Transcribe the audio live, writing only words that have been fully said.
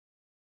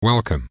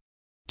Welcome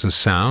to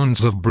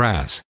Sounds of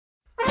Brass.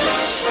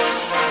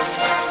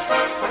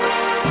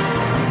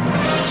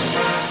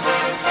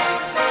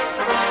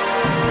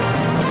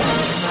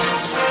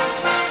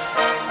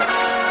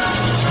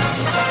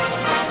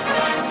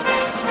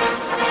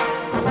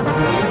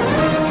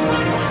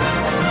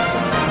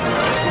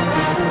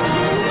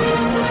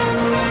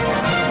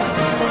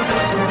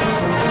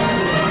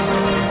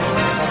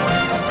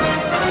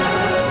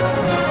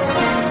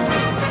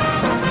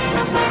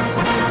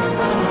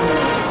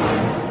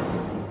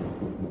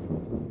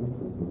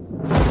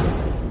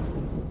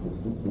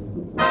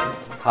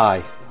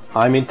 Hi,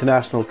 I'm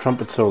international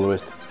trumpet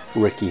soloist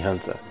Ricky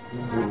Hunter,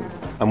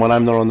 and when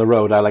I'm not on the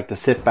road I like to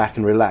sit back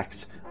and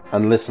relax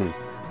and listen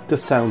to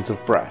Sounds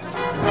of Brass.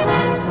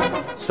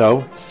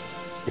 So,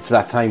 it's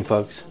that time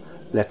folks,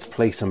 let's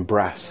play some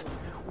brass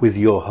with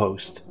your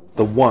host,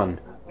 the one,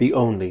 the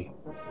only,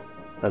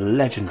 the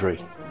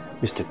legendary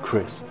Mr.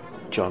 Chris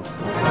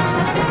Johnston.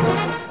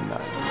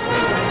 Nice.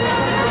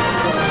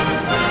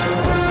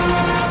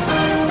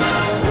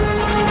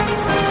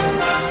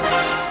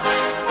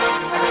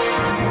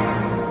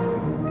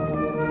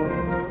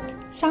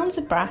 Sounds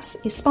of Brass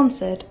is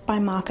sponsored by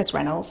Marcus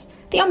Reynolds,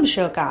 the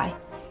embouchure guy.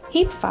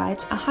 He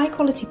provides a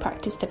high-quality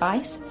practice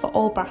device for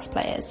all brass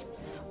players.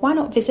 Why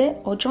not visit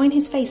or join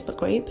his Facebook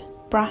group,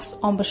 Brass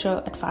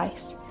Embouchure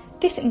Advice?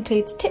 This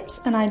includes tips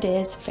and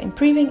ideas for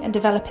improving and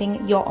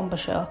developing your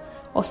embouchure,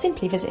 or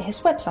simply visit his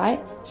website,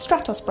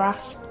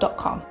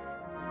 stratosbrass.com.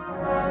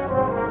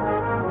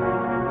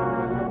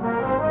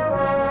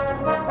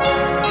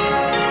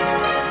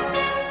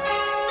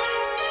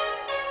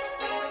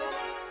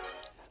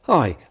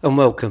 Hi and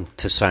welcome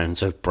to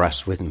Sounds of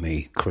Brass with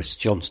me, Chris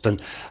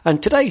Johnston,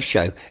 and today's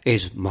show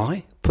is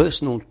my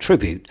personal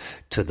tribute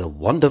to the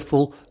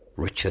wonderful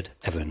Richard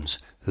Evans,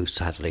 who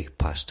sadly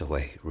passed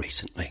away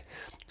recently.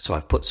 So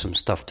I put some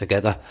stuff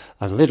together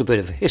and a little bit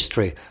of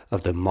history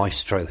of the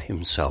maestro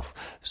himself.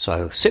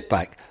 So sit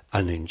back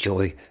and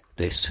enjoy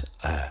this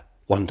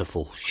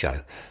wonderful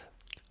show.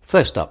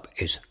 First up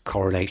is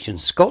Coronation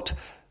Scott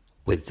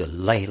with the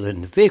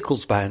Leyland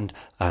Vehicles Band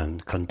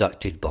and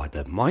conducted by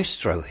the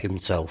maestro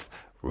himself,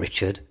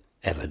 Richard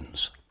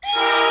Evans.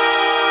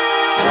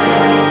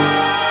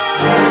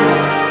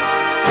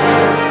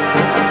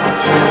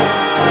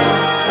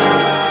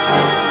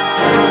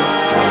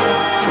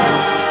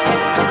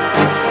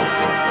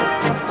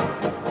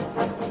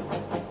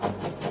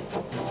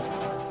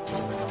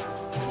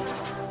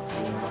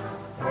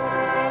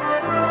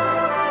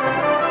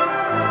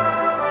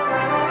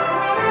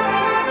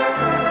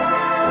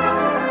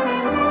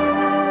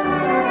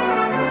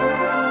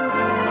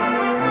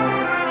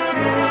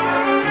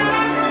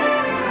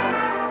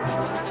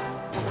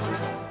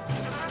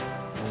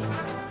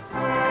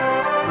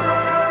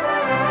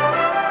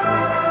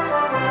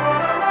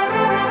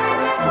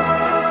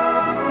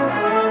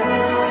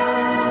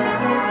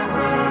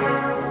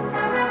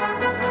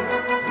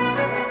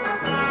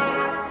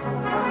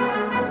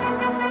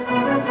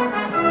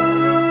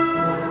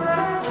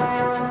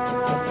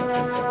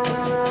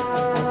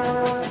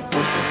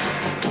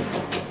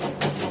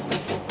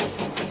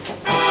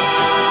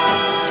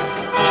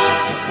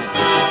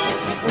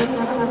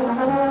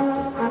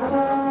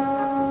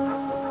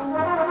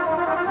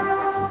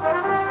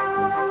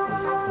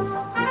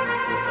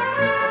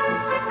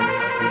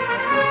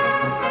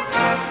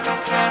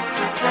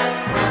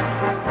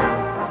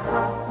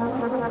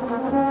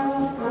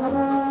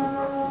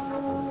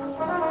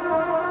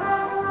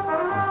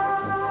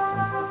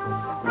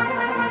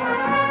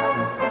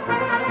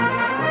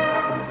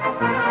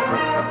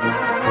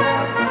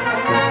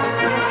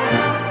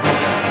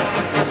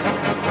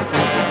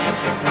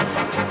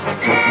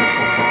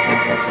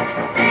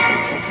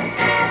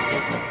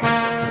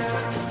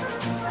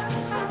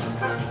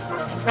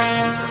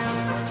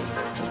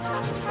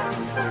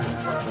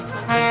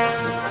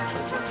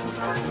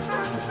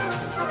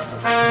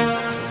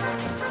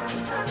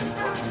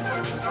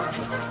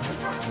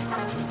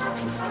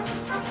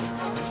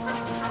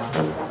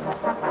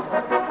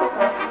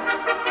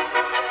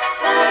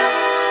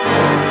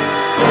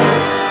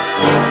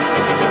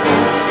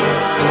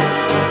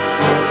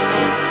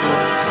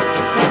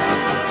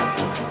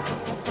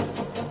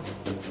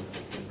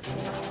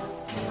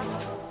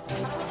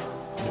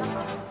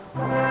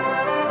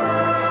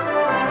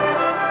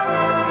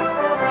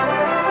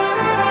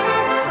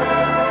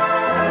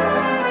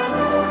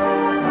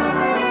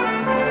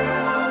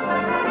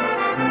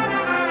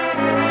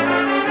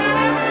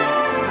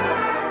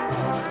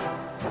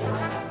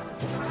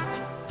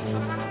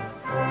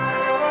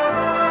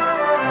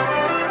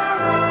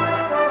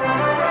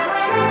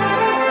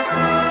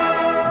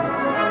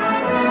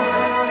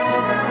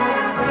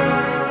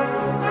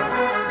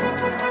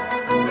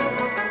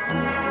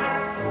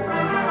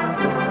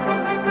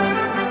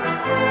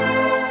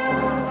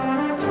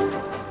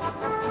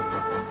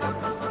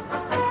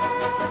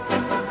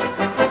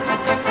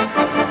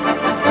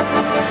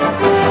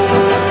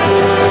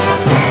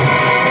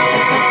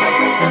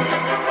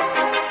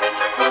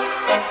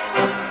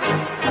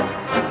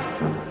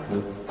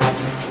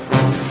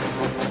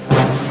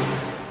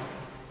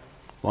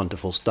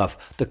 Wonderful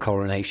stuff. The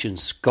Coronation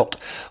Scot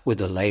with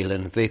the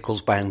Leyland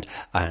Vehicles Band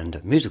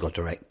and musical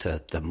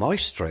director, the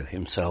maestro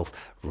himself,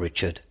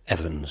 Richard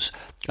Evans.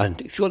 And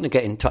if you want to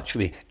get in touch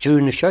with me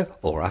during the show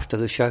or after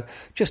the show,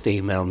 just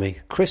email me,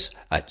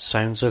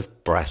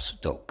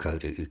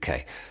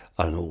 chris@soundsofbrass.co.uk.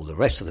 And all the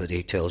rest of the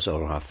details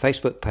are on our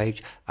Facebook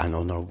page and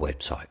on our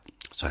website.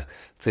 So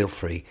feel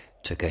free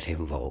to get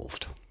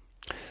involved.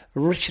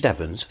 Richard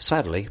Evans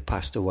sadly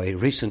passed away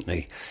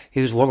recently.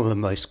 He was one of the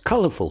most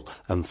colourful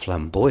and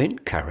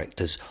flamboyant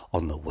characters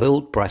on the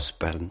world brass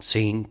band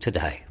scene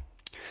today,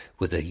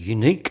 with a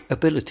unique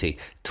ability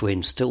to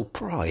instil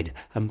pride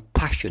and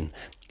passion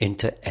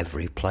into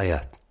every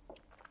player.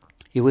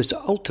 He was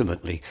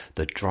ultimately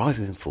the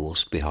driving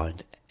force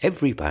behind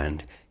every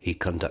band he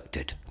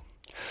conducted.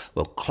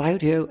 Well,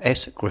 Claudio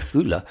S.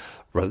 Grifula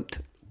wrote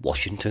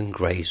Washington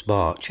Gray's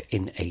March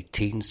in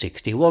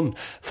 1861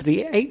 for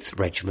the 8th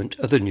Regiment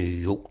of the New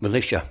York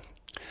Militia.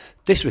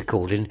 This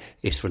recording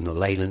is from the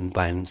Leyland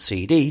Band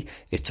CD,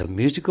 It's a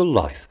Musical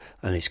Life,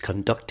 and is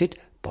conducted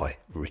by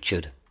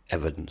Richard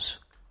Evans.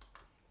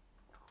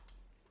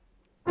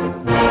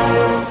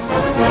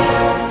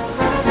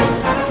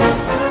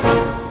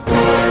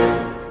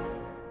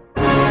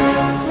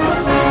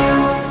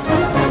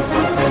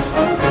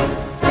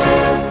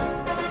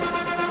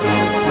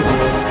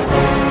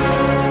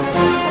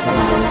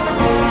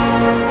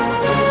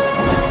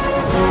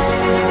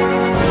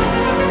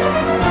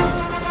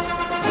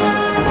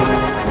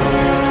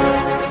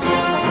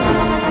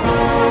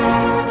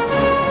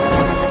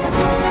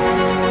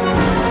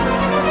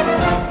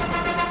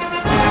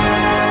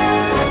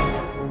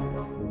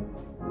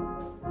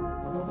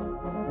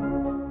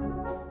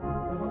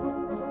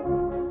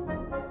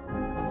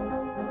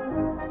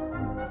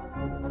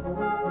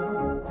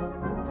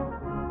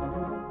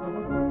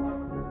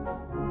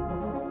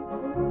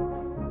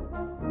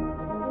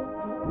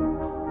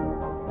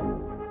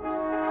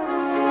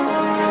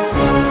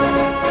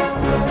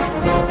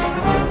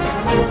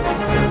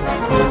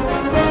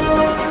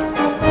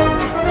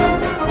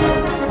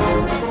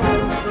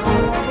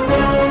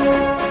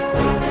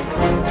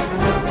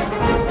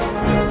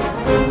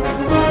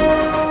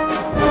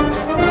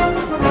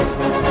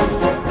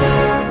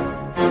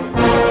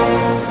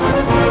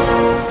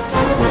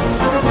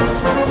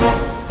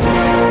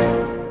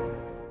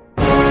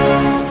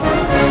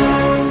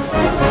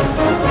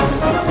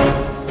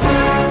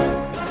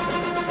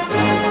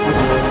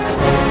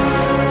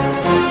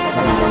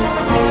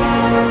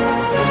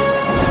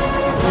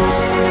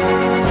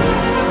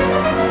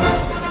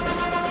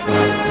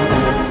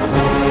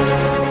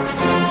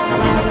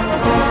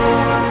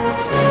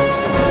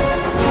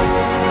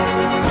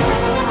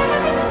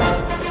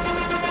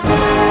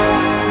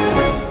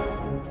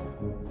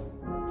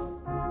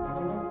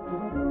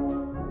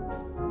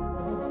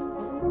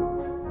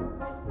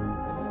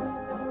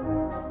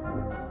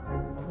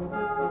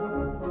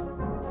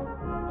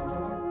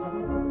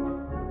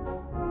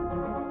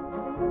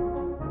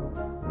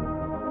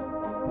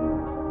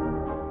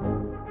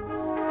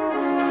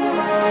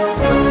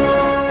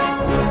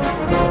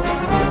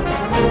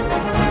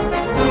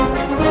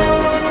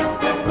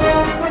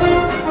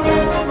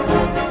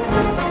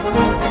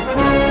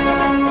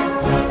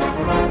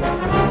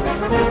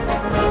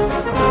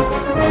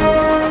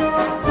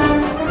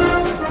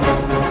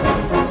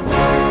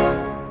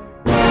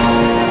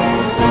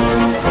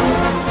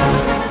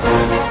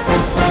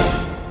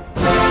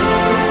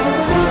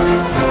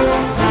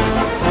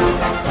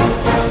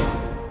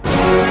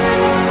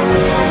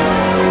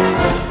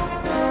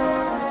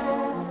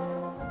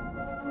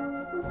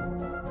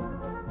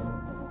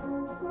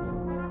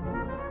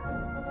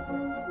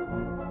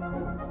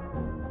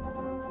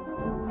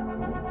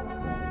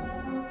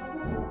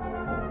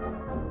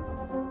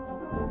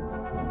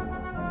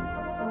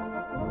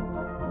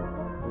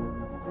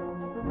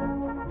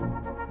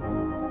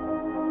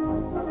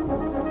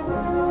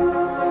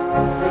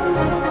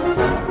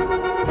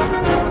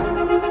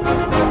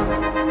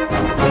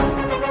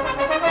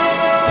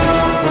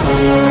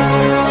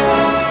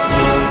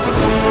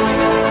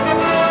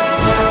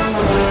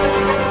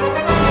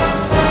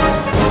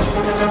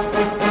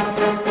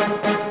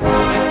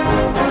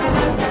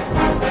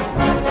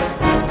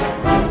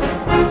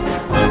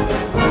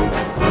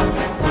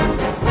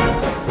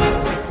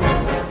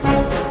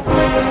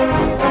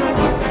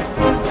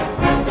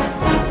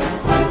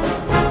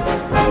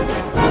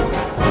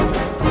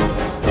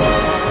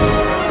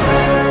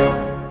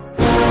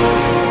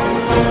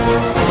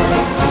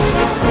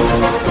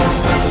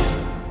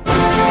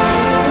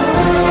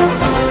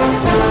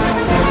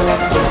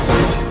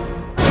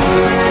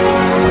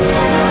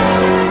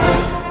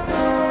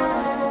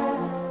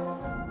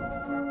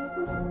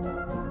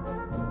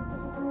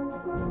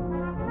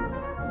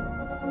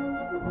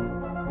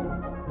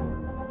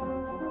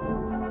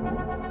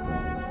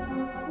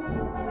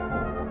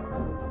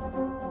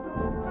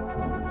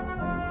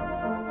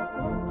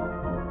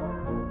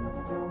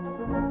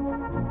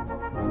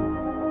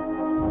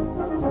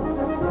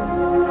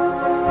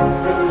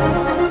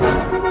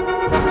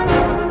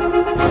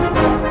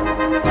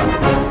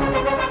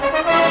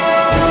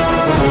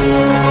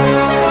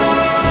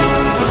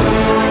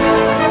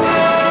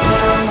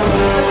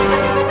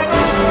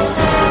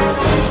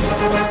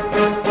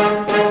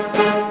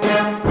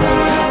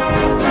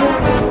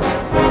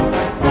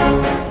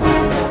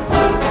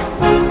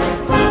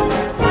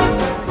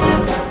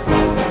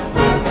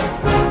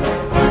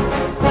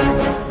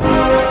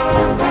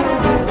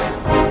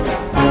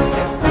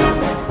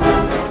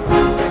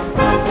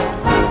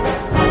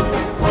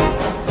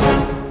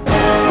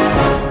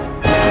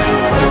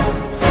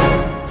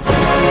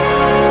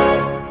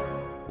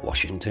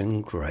 Washington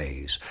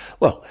Greys.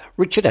 Well,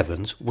 Richard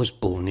Evans was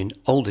born in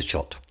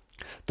Aldershot.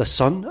 The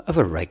son of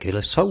a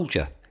regular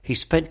soldier, he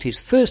spent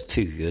his first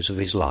 2 years of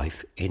his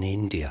life in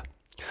India.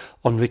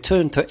 On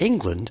return to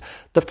England,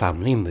 the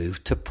family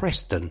moved to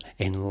Preston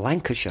in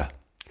Lancashire.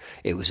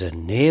 It was a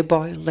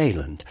nearby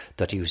Leyland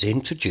that he was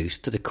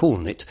introduced to the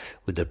cornet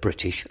with the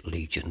British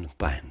Legion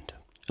Band.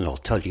 And I'll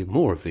tell you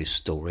more of his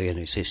story and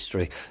his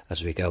history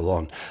as we go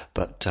on.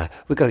 But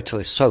we go to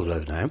a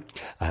solo now,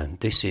 and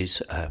this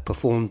is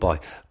performed by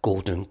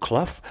Gordon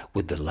Clough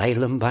with the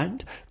Leyland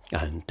Band,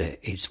 and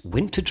it's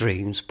Winter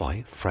Dreams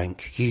by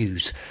Frank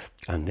Hughes.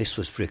 And this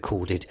was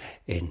recorded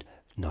in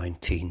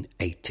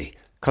 1980.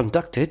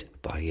 Conducted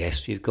by,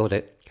 yes, you've got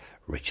it,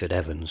 Richard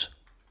Evans.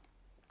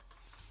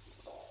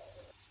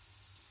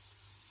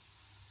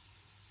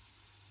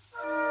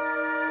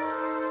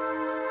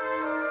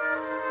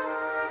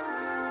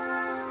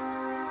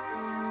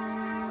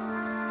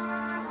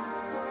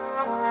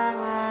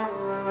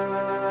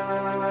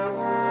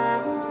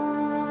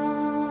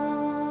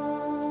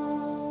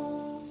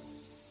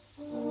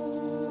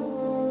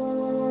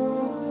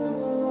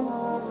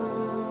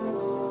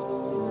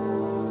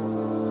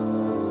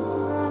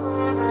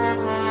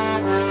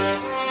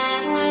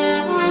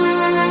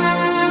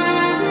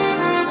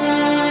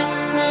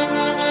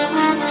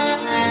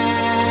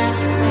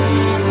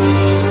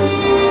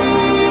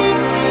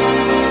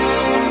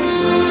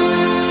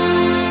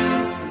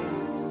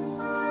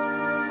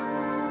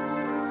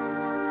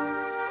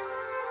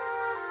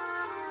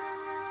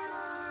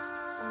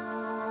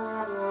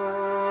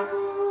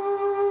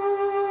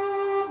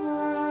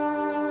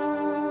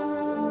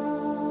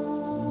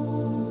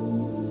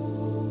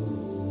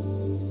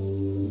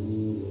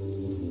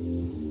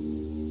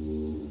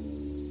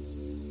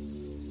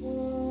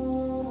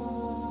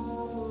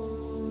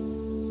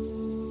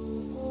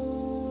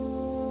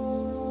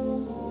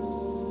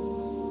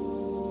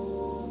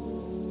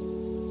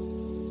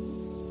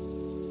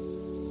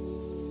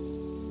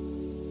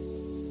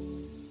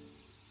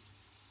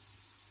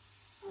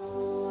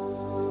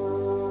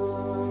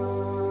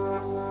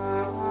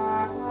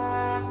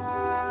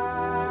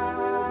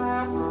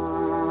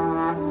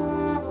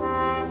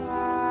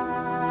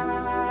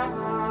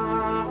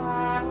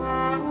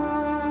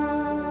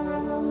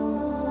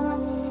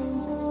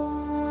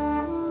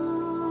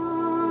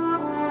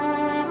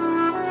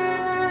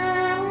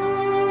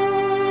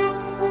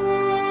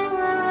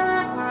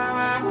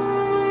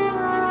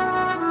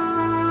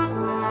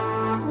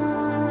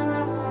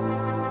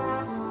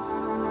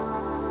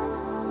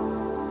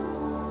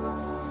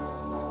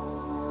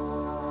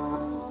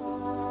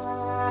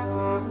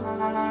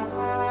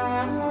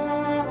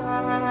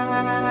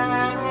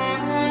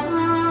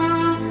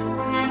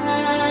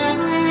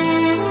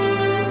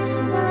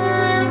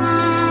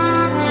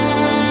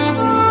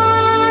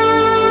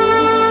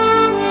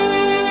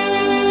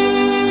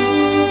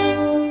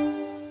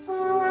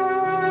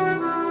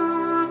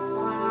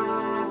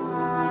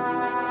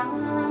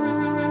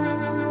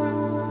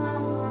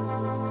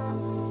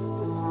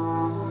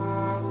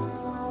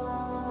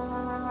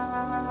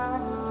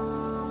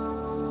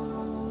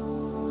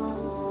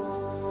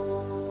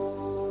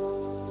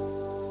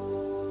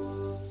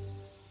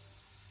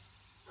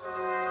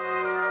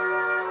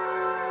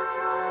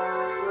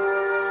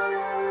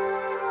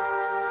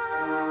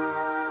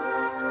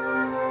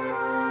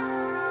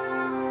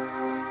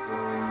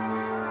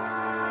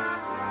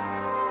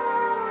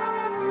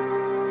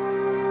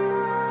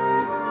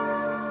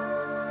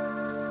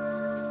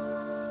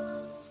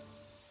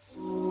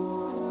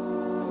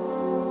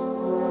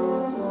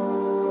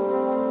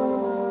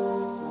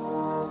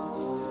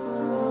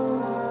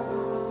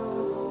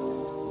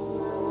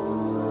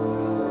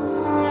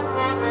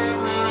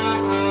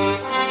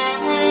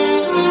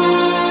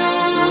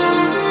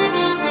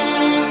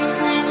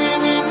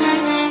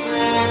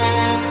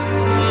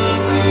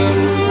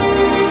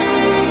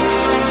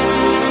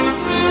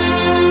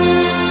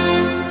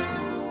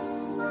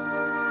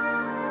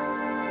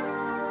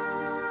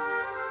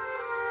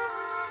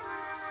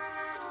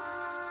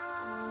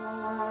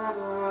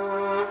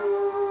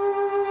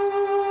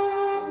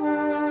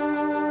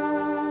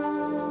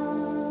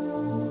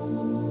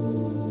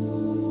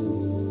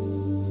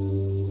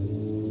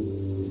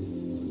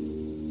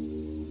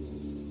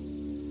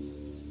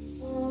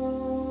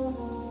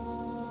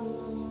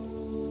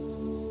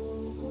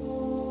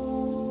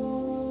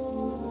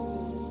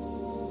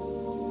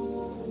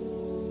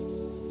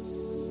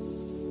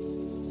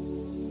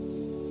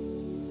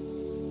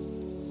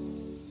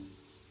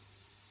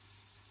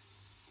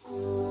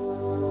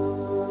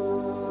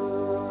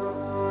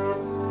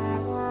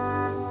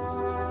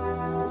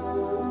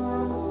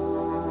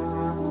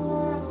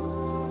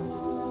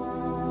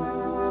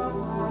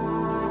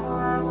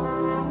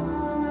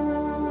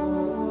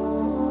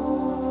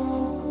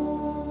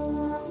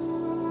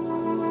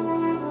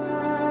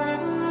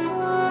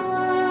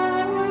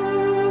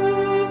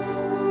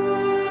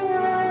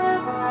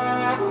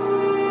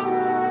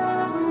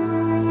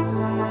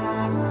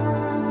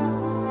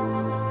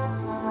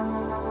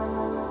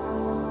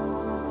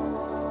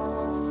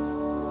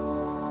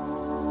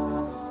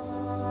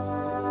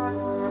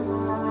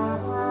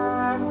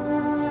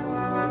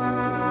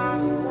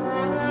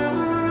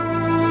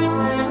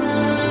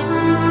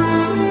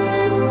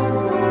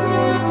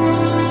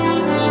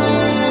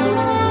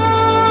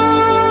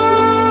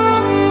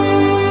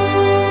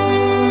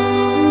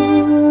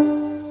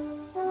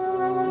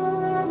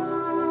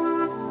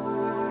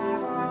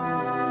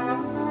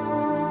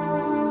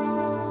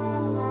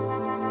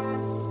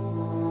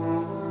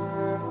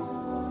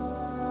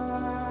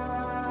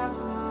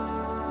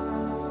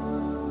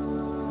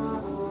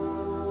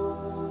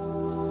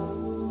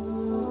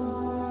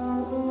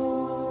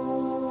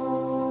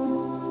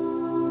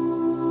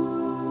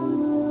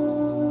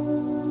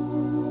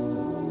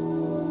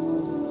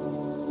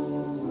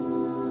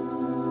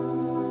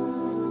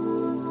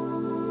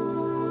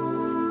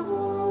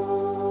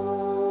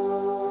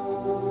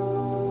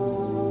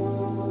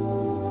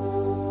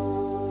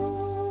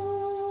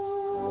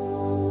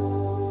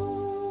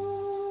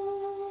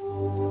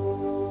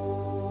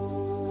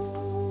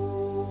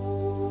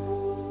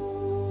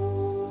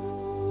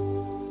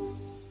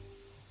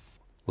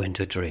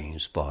 Winter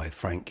Dreams by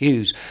Frank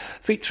Hughes,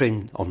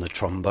 featuring on the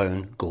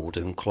trombone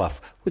Gordon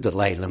Clough with the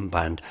Leyland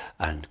Band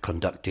and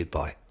conducted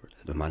by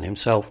the man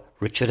himself,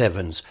 Richard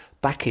Evans,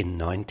 back in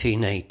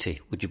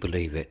 1980. Would you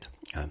believe it?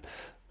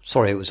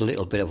 Sorry, it was a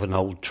little bit of an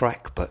old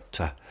track, but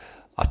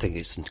I think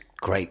it's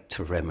great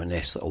to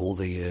reminisce all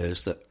the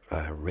years that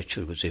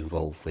Richard was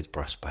involved with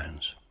brass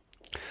bands.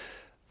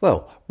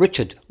 Well,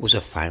 Richard was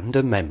a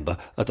founder member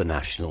of the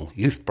National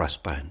Youth Brass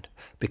Band,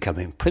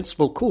 becoming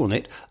principal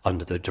cornet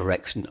under the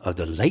direction of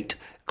the late,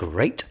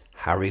 great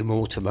Harry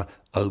Mortimer,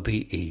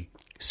 OBE,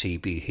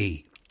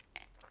 CBE.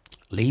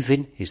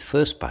 Leaving his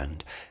first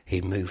band,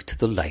 he moved to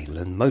the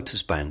Leyland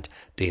Motors Band,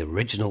 the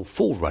original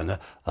forerunner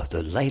of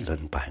the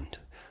Leyland Band,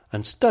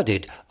 and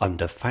studied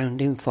under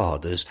founding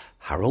fathers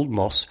Harold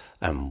Moss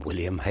and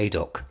William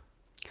Haydock.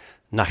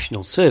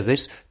 National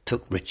service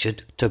took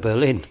Richard to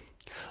Berlin,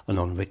 and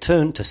on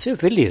return to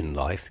civilian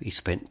life he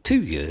spent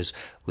 2 years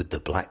with the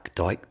Black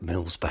Dyke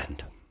Mills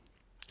Band.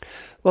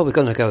 Well, we're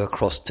going to go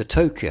across to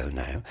Tokyo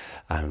now,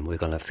 and we're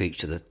going to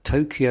feature the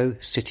Tokyo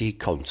City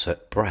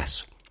Concert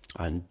Brass,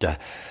 and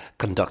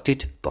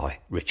conducted by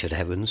Richard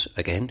Evans,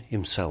 again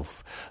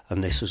himself,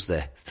 and this was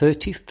their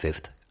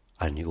 35th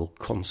annual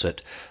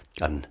concert,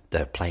 and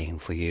they're playing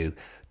for you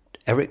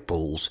Eric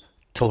Ball's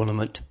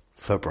Tournament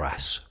for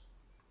Brass.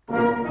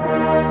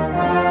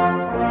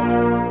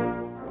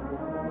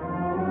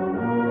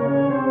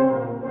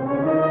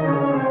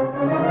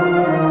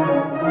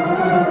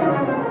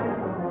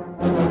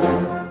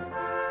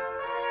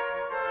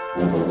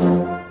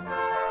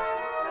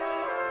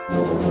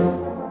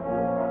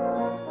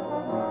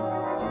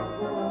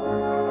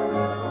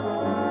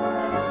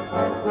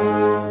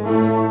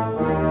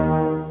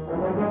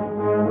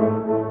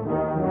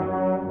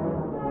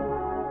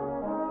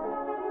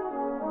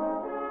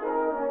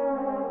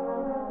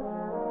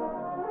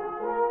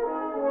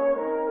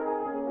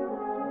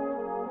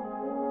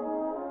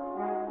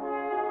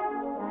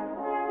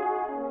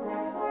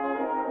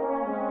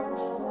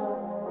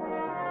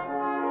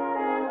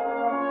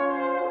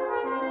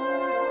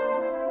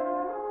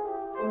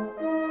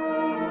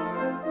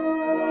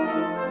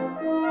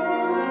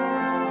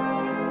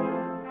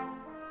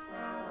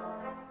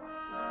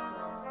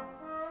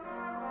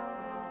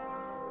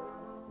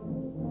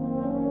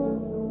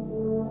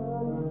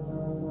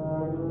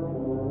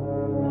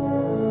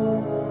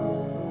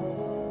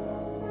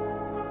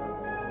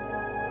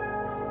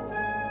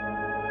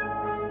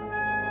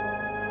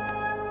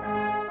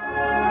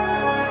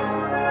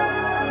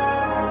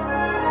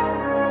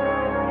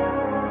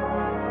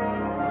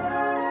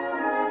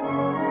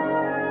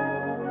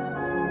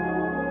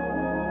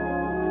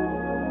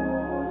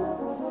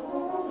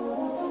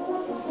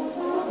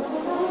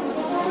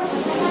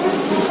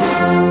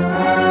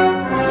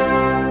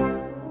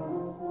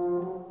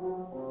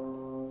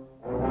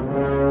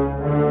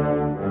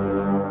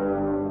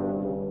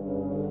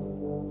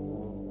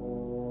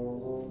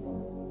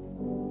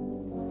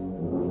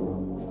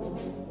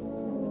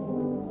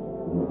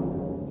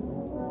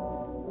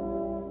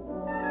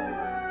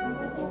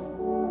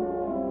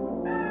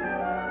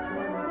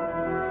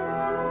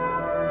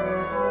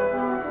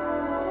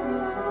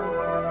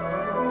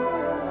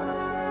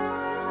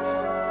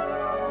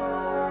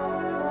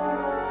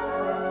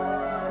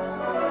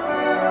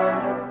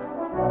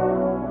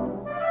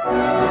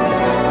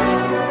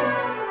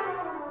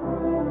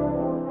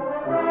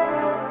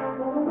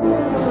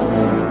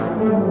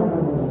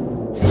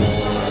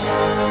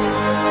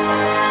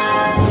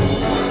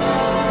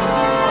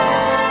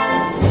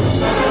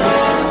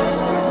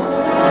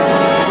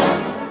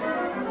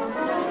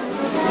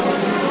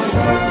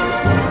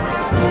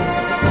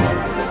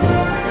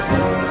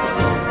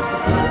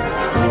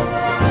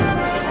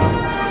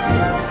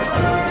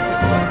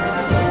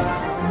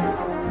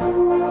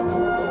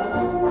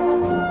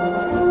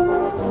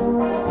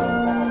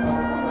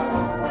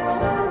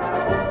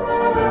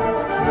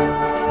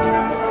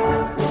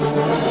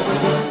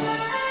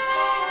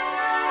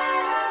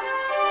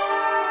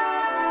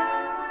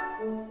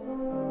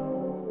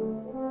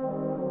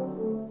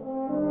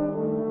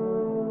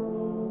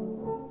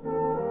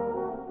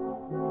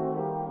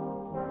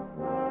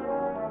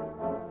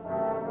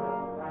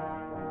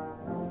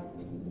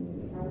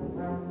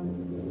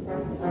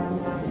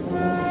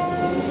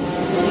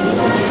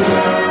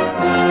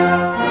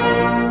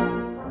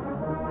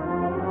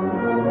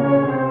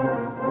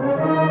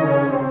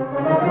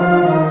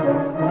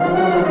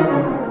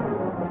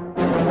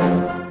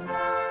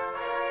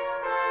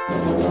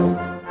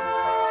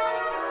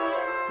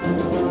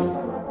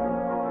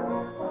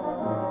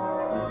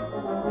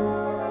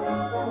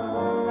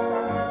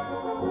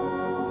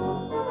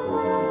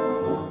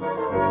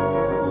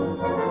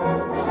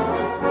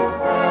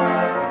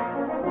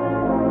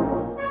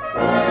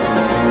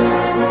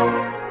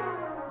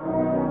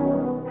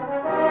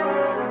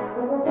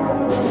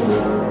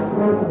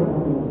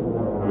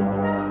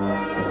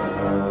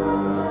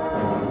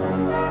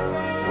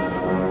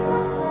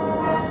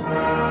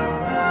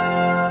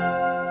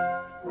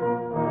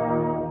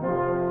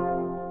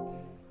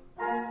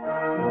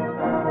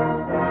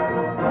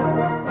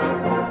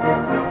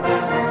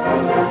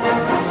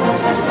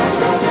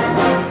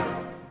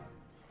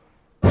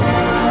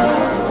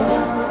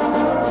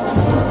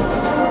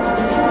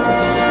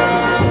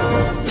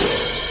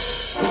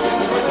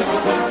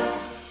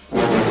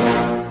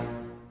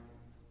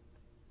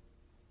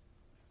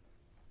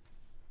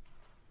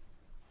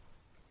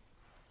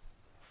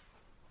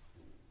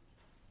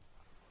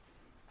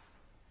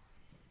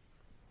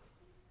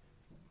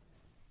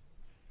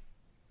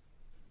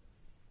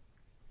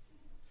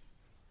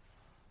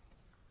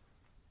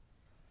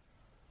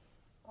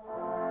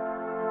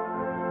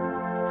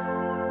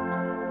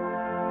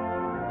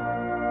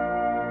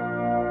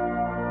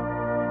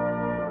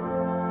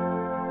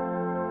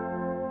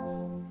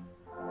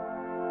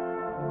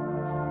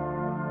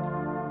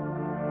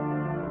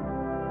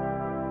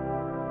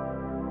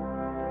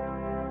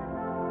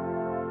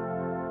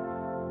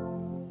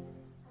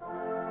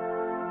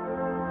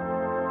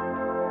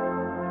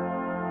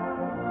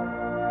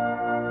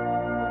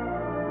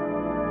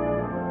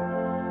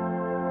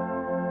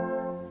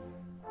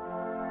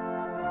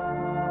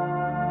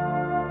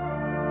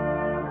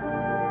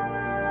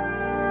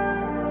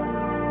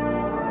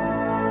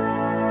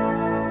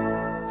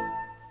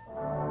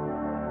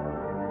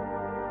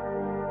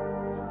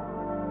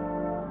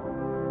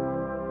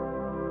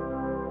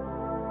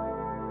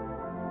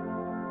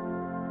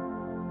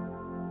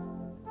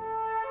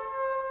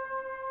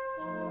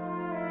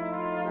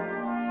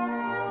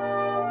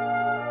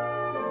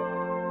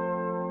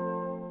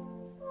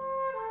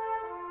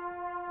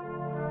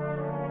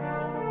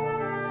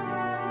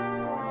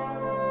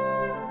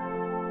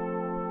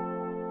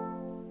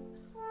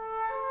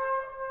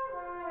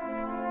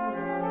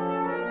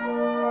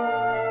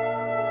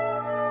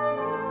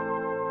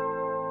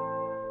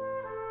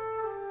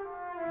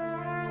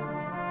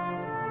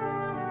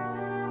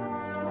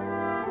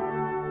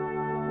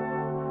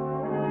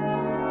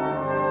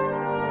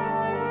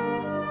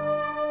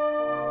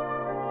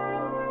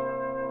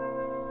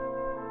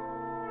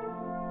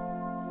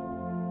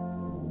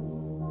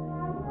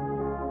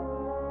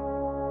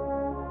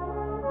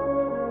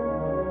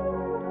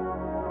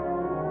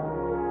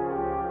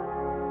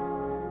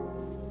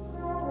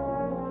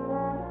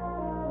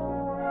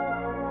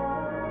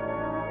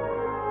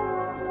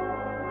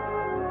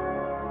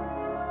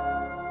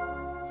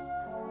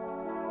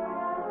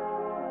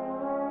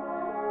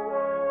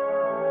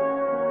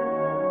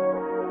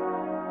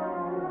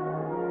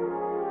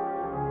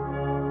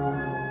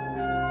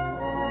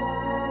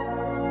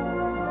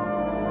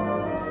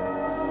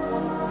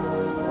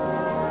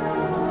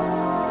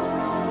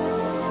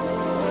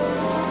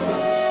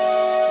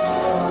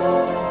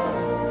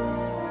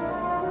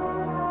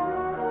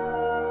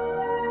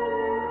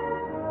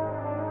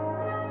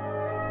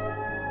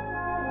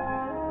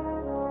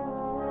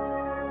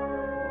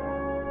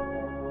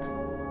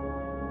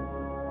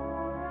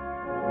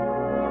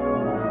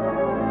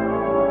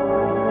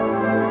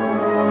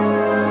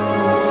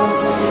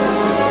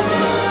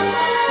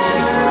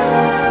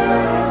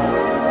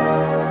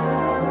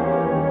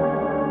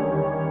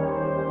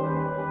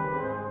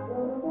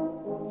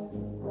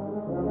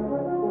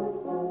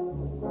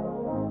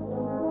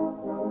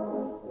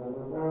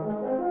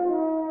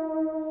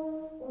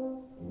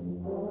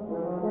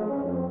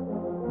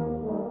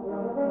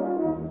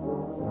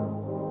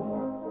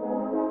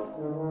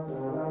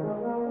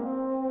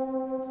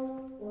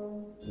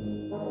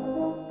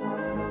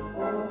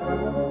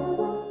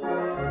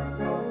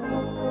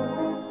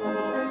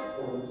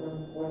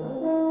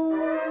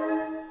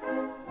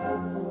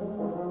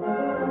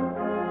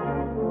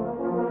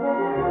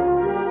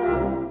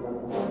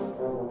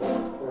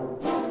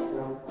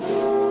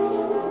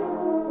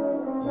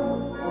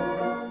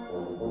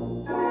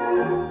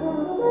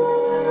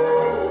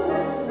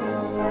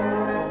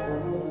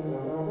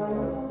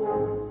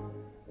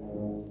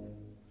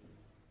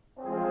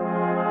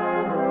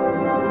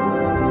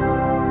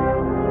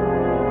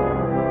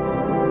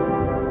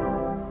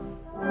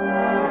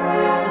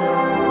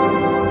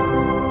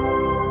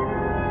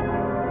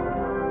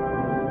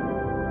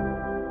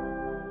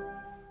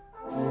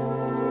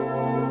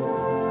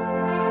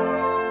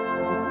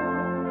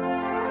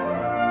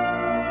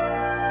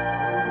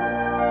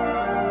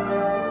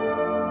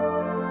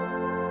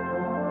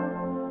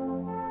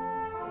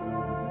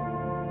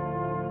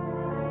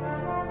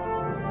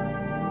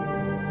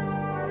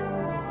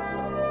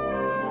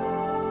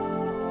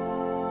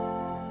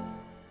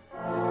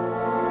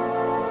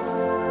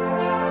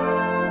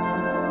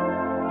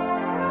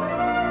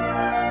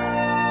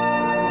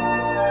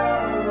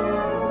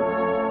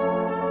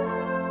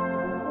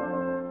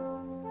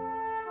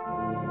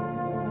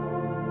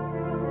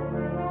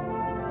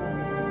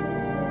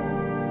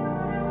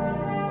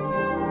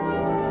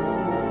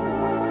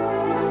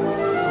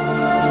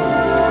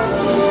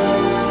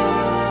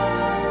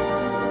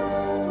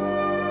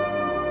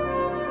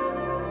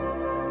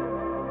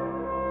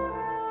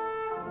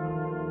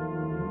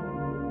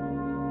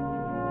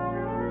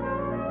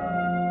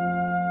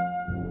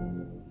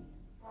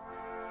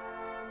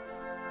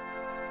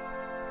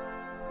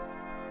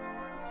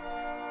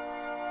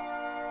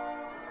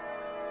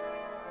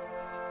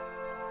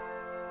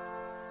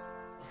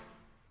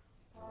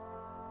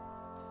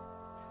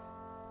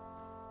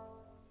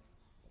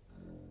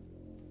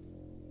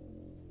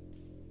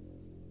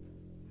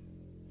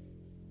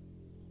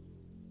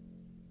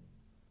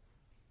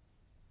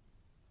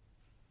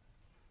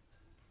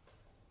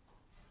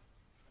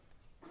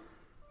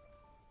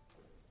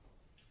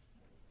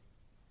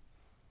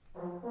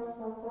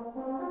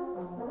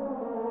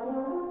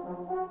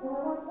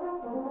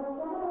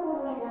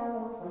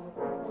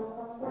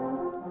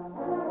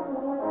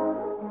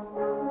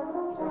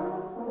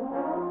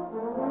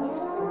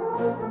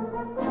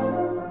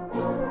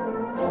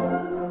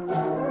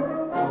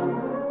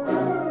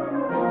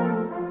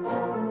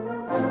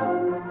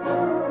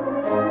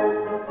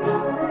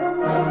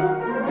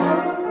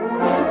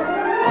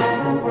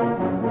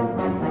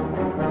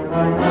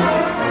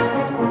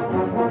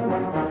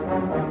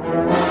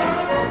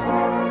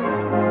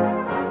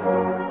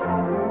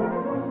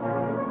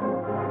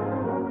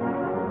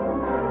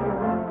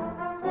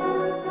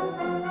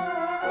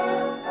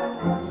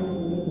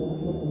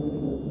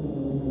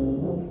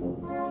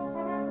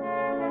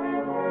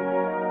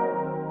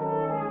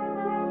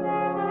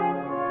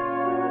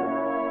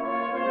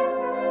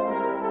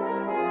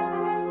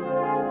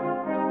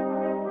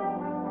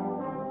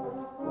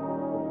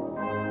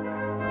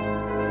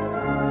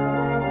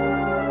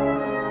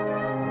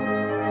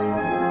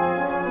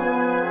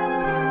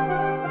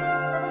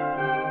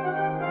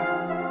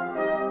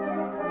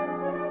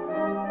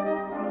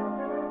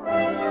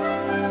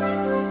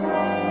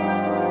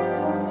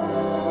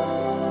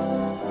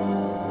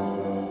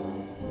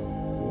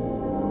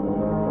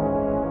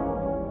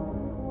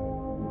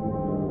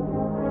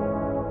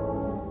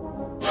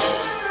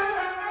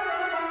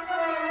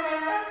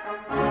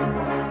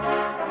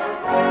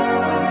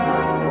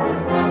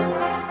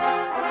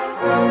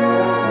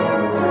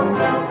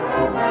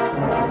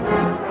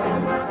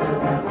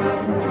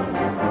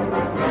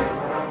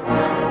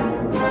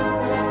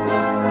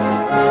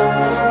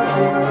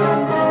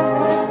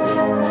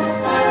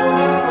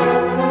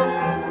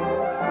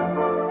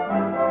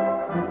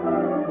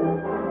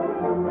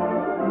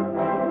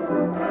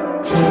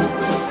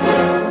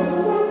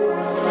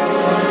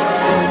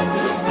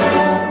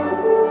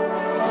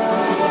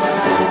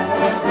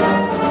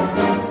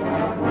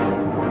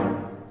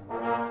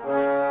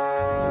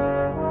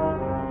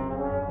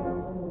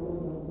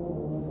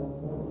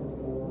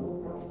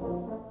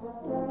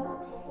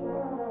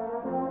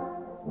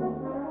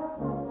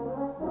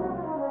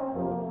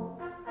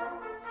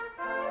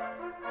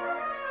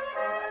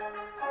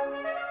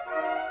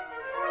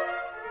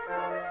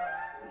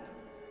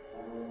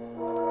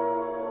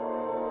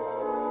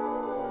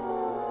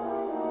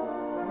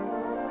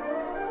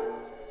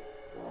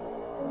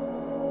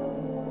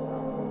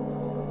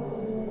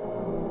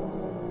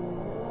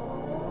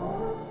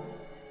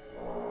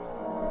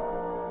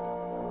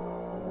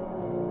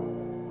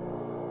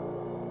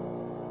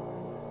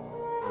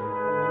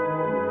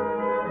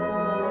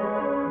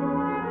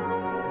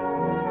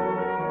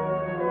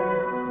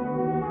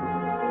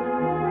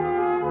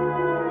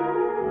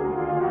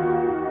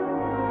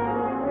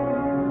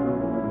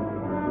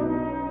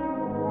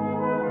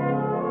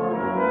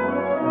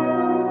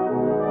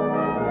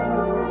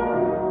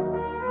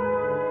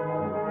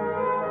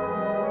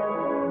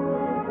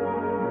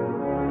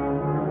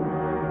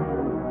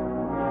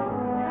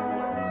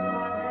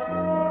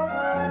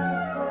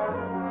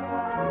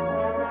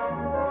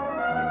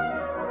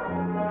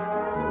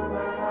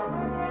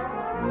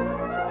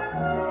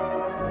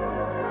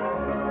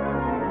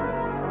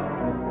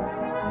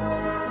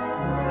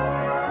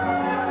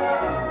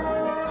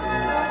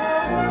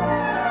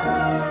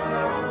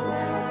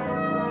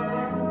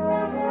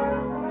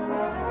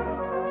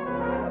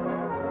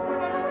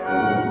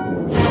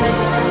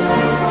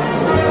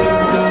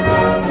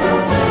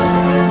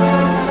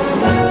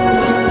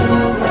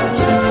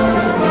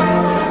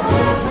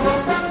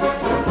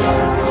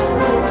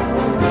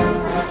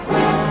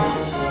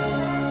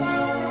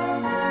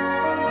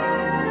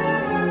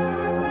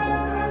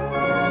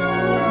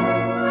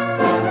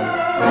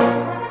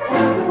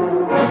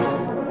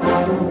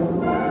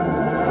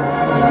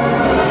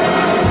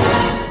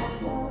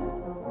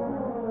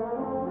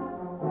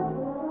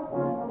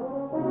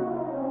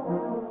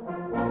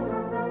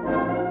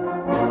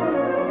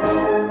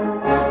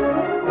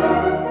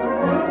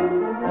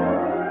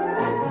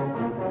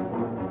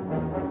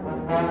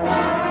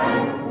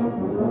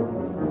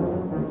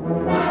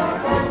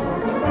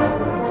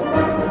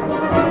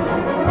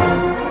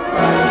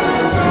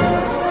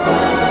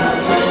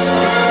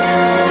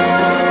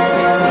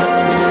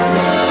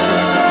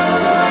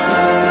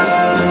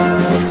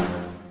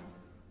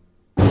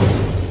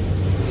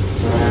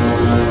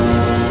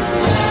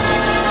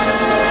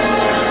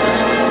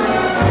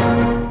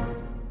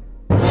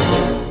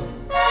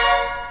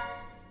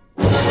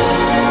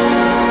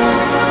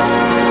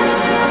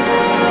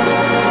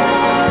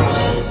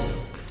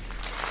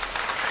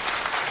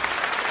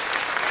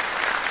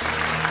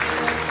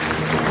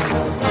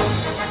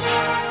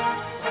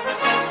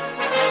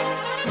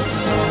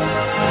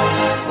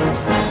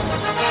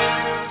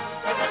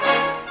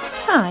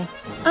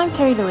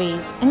 Terry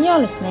Louise, and you're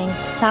listening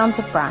to Sounds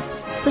of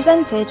Brass,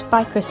 presented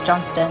by Chris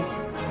Johnston.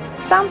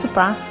 Sounds of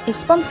Brass is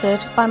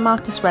sponsored by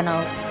Marcus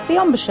Reynolds,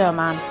 the embouchure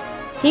man.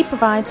 He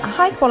provides a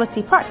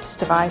high-quality practice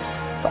device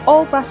for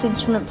all brass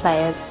instrument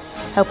players,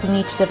 helping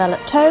you to develop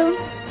tone,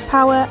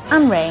 power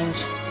and range.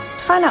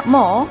 To find out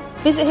more,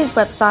 visit his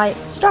website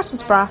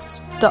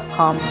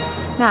stratusbrass.com.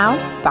 Now,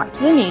 back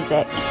to the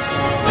music.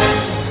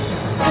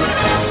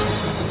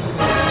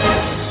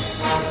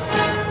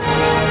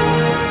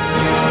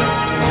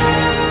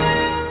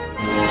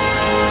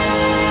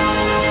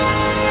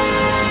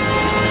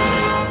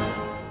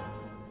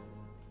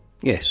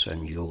 Yes,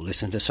 and you'll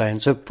listen to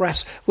Sounds of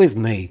Brass with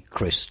me,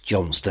 Chris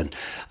Johnston.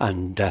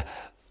 And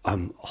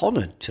I'm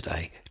honoured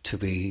today to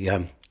be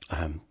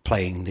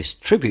playing this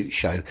tribute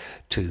show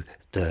to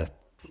the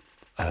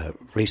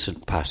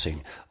recent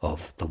passing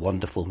of the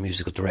wonderful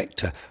musical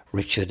director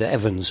Richard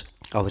Evans.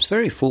 I was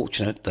very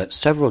fortunate that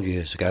several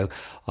years ago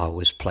I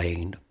was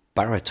playing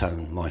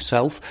baritone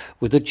myself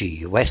with a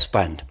GUS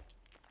band.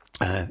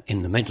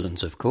 In the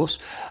Midlands, of course,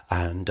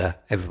 and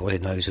everybody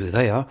knows who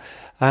they are.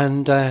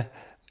 And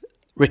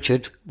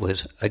Richard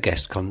was a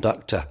guest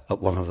conductor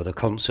at one of the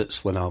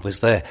concerts when I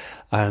was there,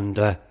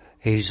 and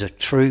he's a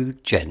true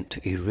gent.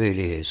 He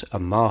really is a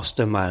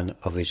master man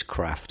of his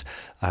craft,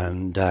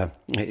 and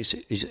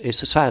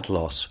it's a sad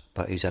loss,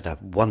 but he's had a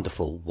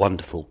wonderful,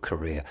 wonderful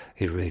career.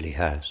 He really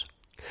has.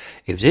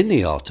 It was in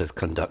the art of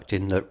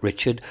conducting that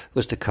Richard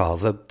was to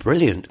carve a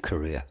brilliant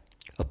career.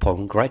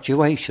 Upon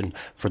graduation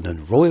from the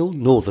Royal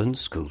Northern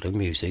School of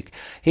Music,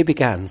 he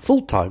began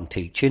full-time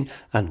teaching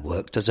and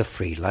worked as a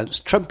freelance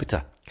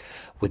trumpeter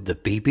with the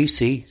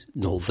BBC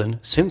Northern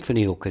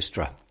Symphony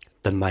Orchestra,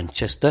 the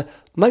Manchester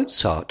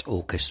Mozart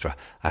Orchestra,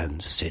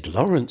 and Sid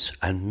Lawrence,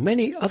 and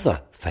many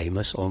other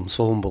famous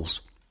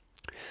ensembles.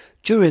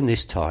 During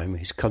this time,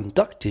 his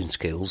conducting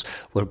skills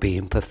were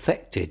being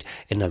perfected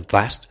in a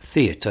vast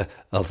theatre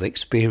of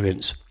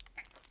experience,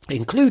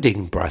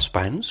 including brass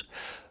bands,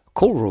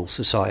 choral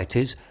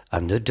societies,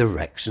 and the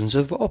directions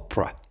of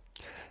opera.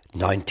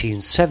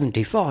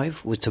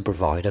 1975 was to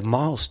provide a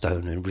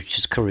milestone in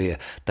Richard's career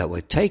that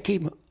would take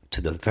him to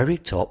the very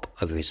top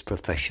of his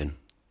profession.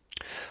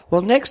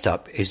 Well, next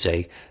up is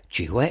a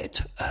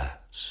duet,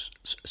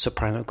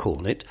 soprano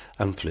cornet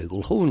and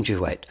flugelhorn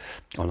duet.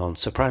 And on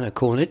soprano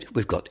cornet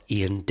we've got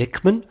Ian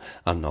Dickman,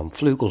 and on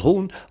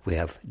flugelhorn we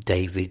have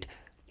Dave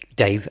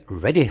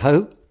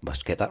Reddyho,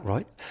 must get that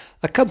right,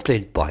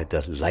 accompanied by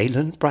the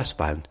Leyland Brass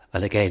Band,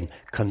 and again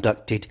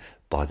conducted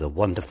by the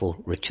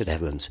wonderful Richard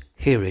Evans.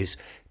 Here is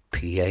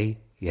Pie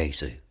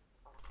Jesu.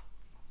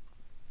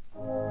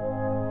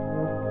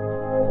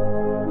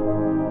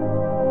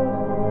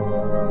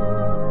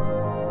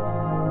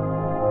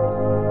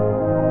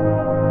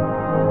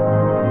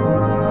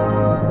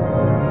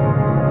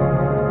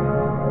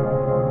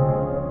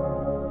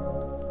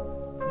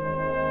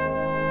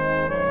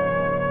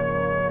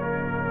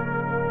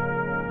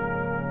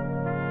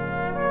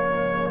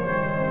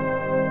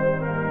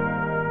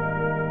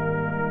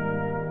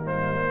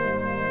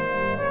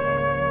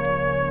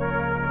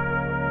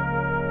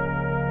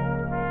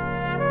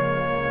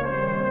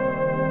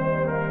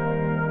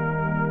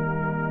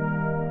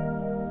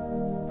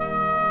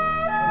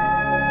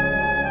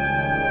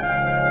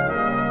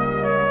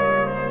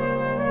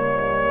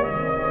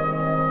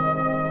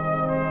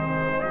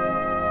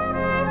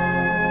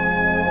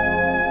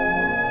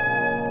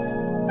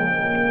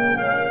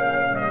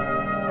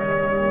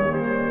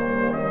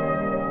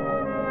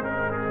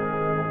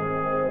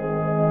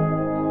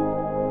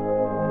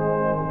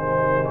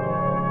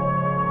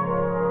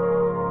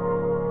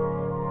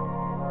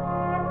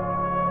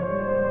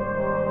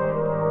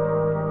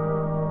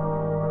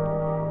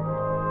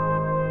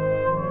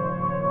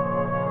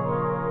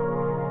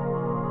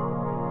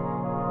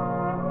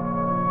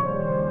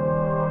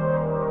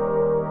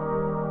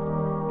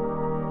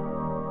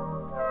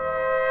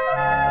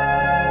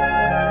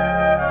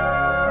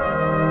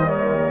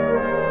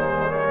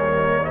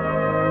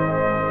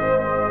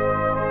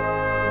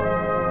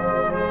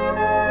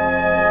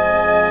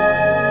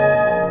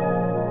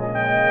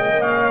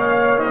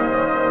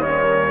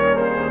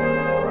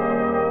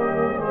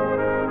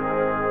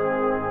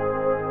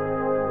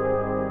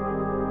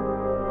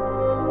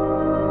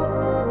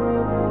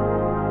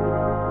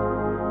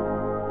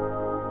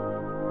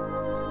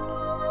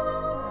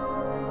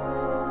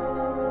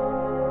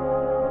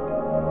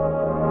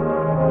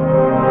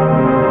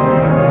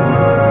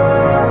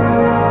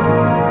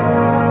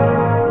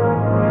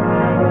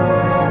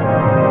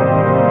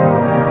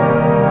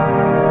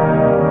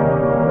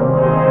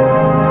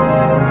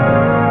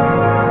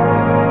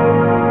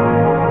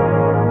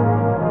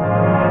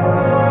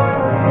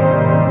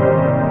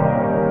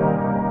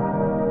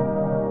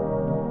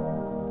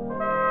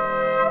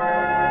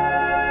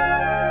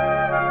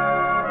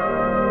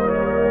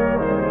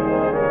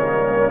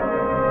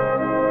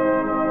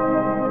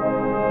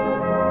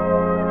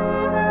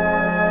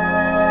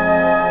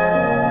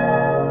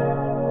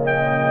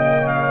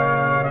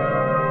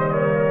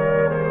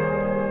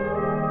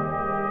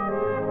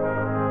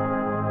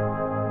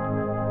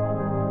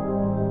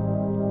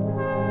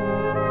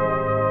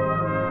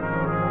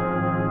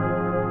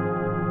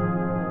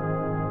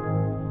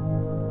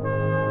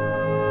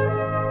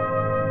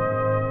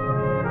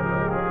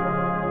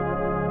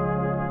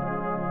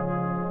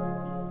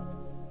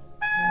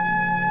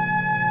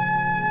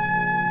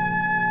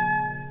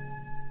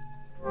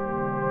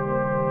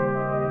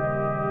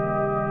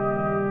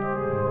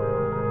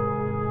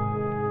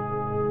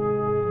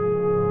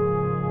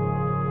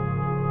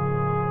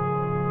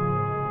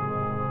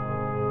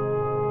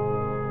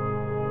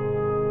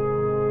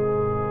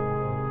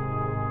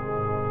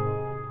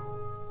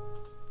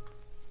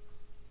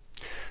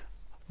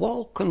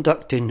 While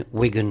conducting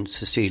Wigan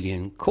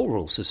Sicilian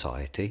Choral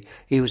Society,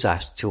 he was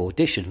asked to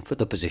audition for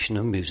the position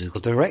of musical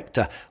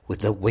director with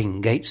the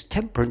Wingates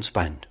Temperance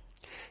Band.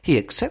 He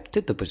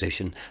accepted the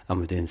position,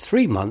 and within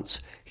 3 months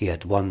he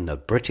had won the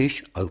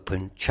British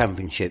Open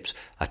Championships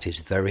at his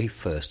very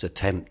first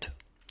attempt.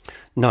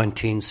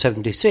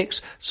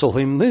 1976 saw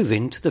him move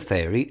into the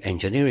Fairey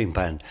Engineering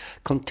Band,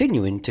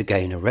 continuing to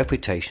gain a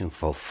reputation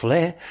for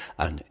flair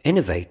and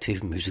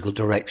innovative musical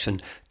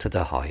direction to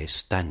the highest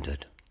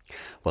standard.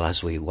 Well,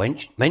 as we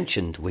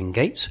mentioned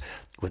Wingates,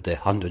 with the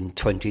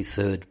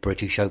 123rd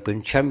British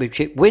Open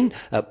Championship win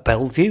at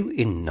Bellevue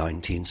in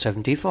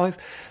 1975,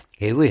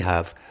 here we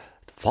have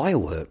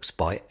Fireworks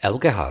by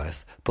Elgar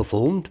Howarth,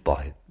 performed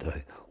by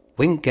the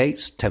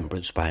Wingates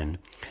Temperance Band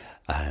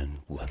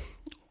and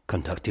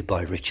conducted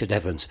by Richard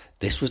Evans.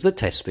 This was the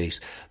test piece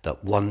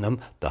that won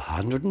them the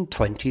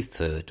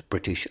 123rd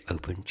British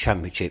Open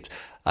Championships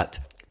at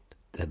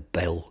the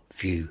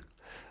Bellevue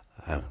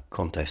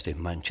contest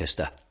in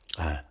Manchester.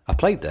 I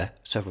played there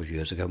several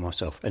years ago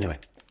myself. Anyway,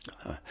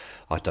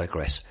 I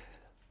digress.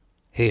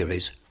 Here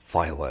is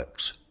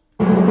Fireworks.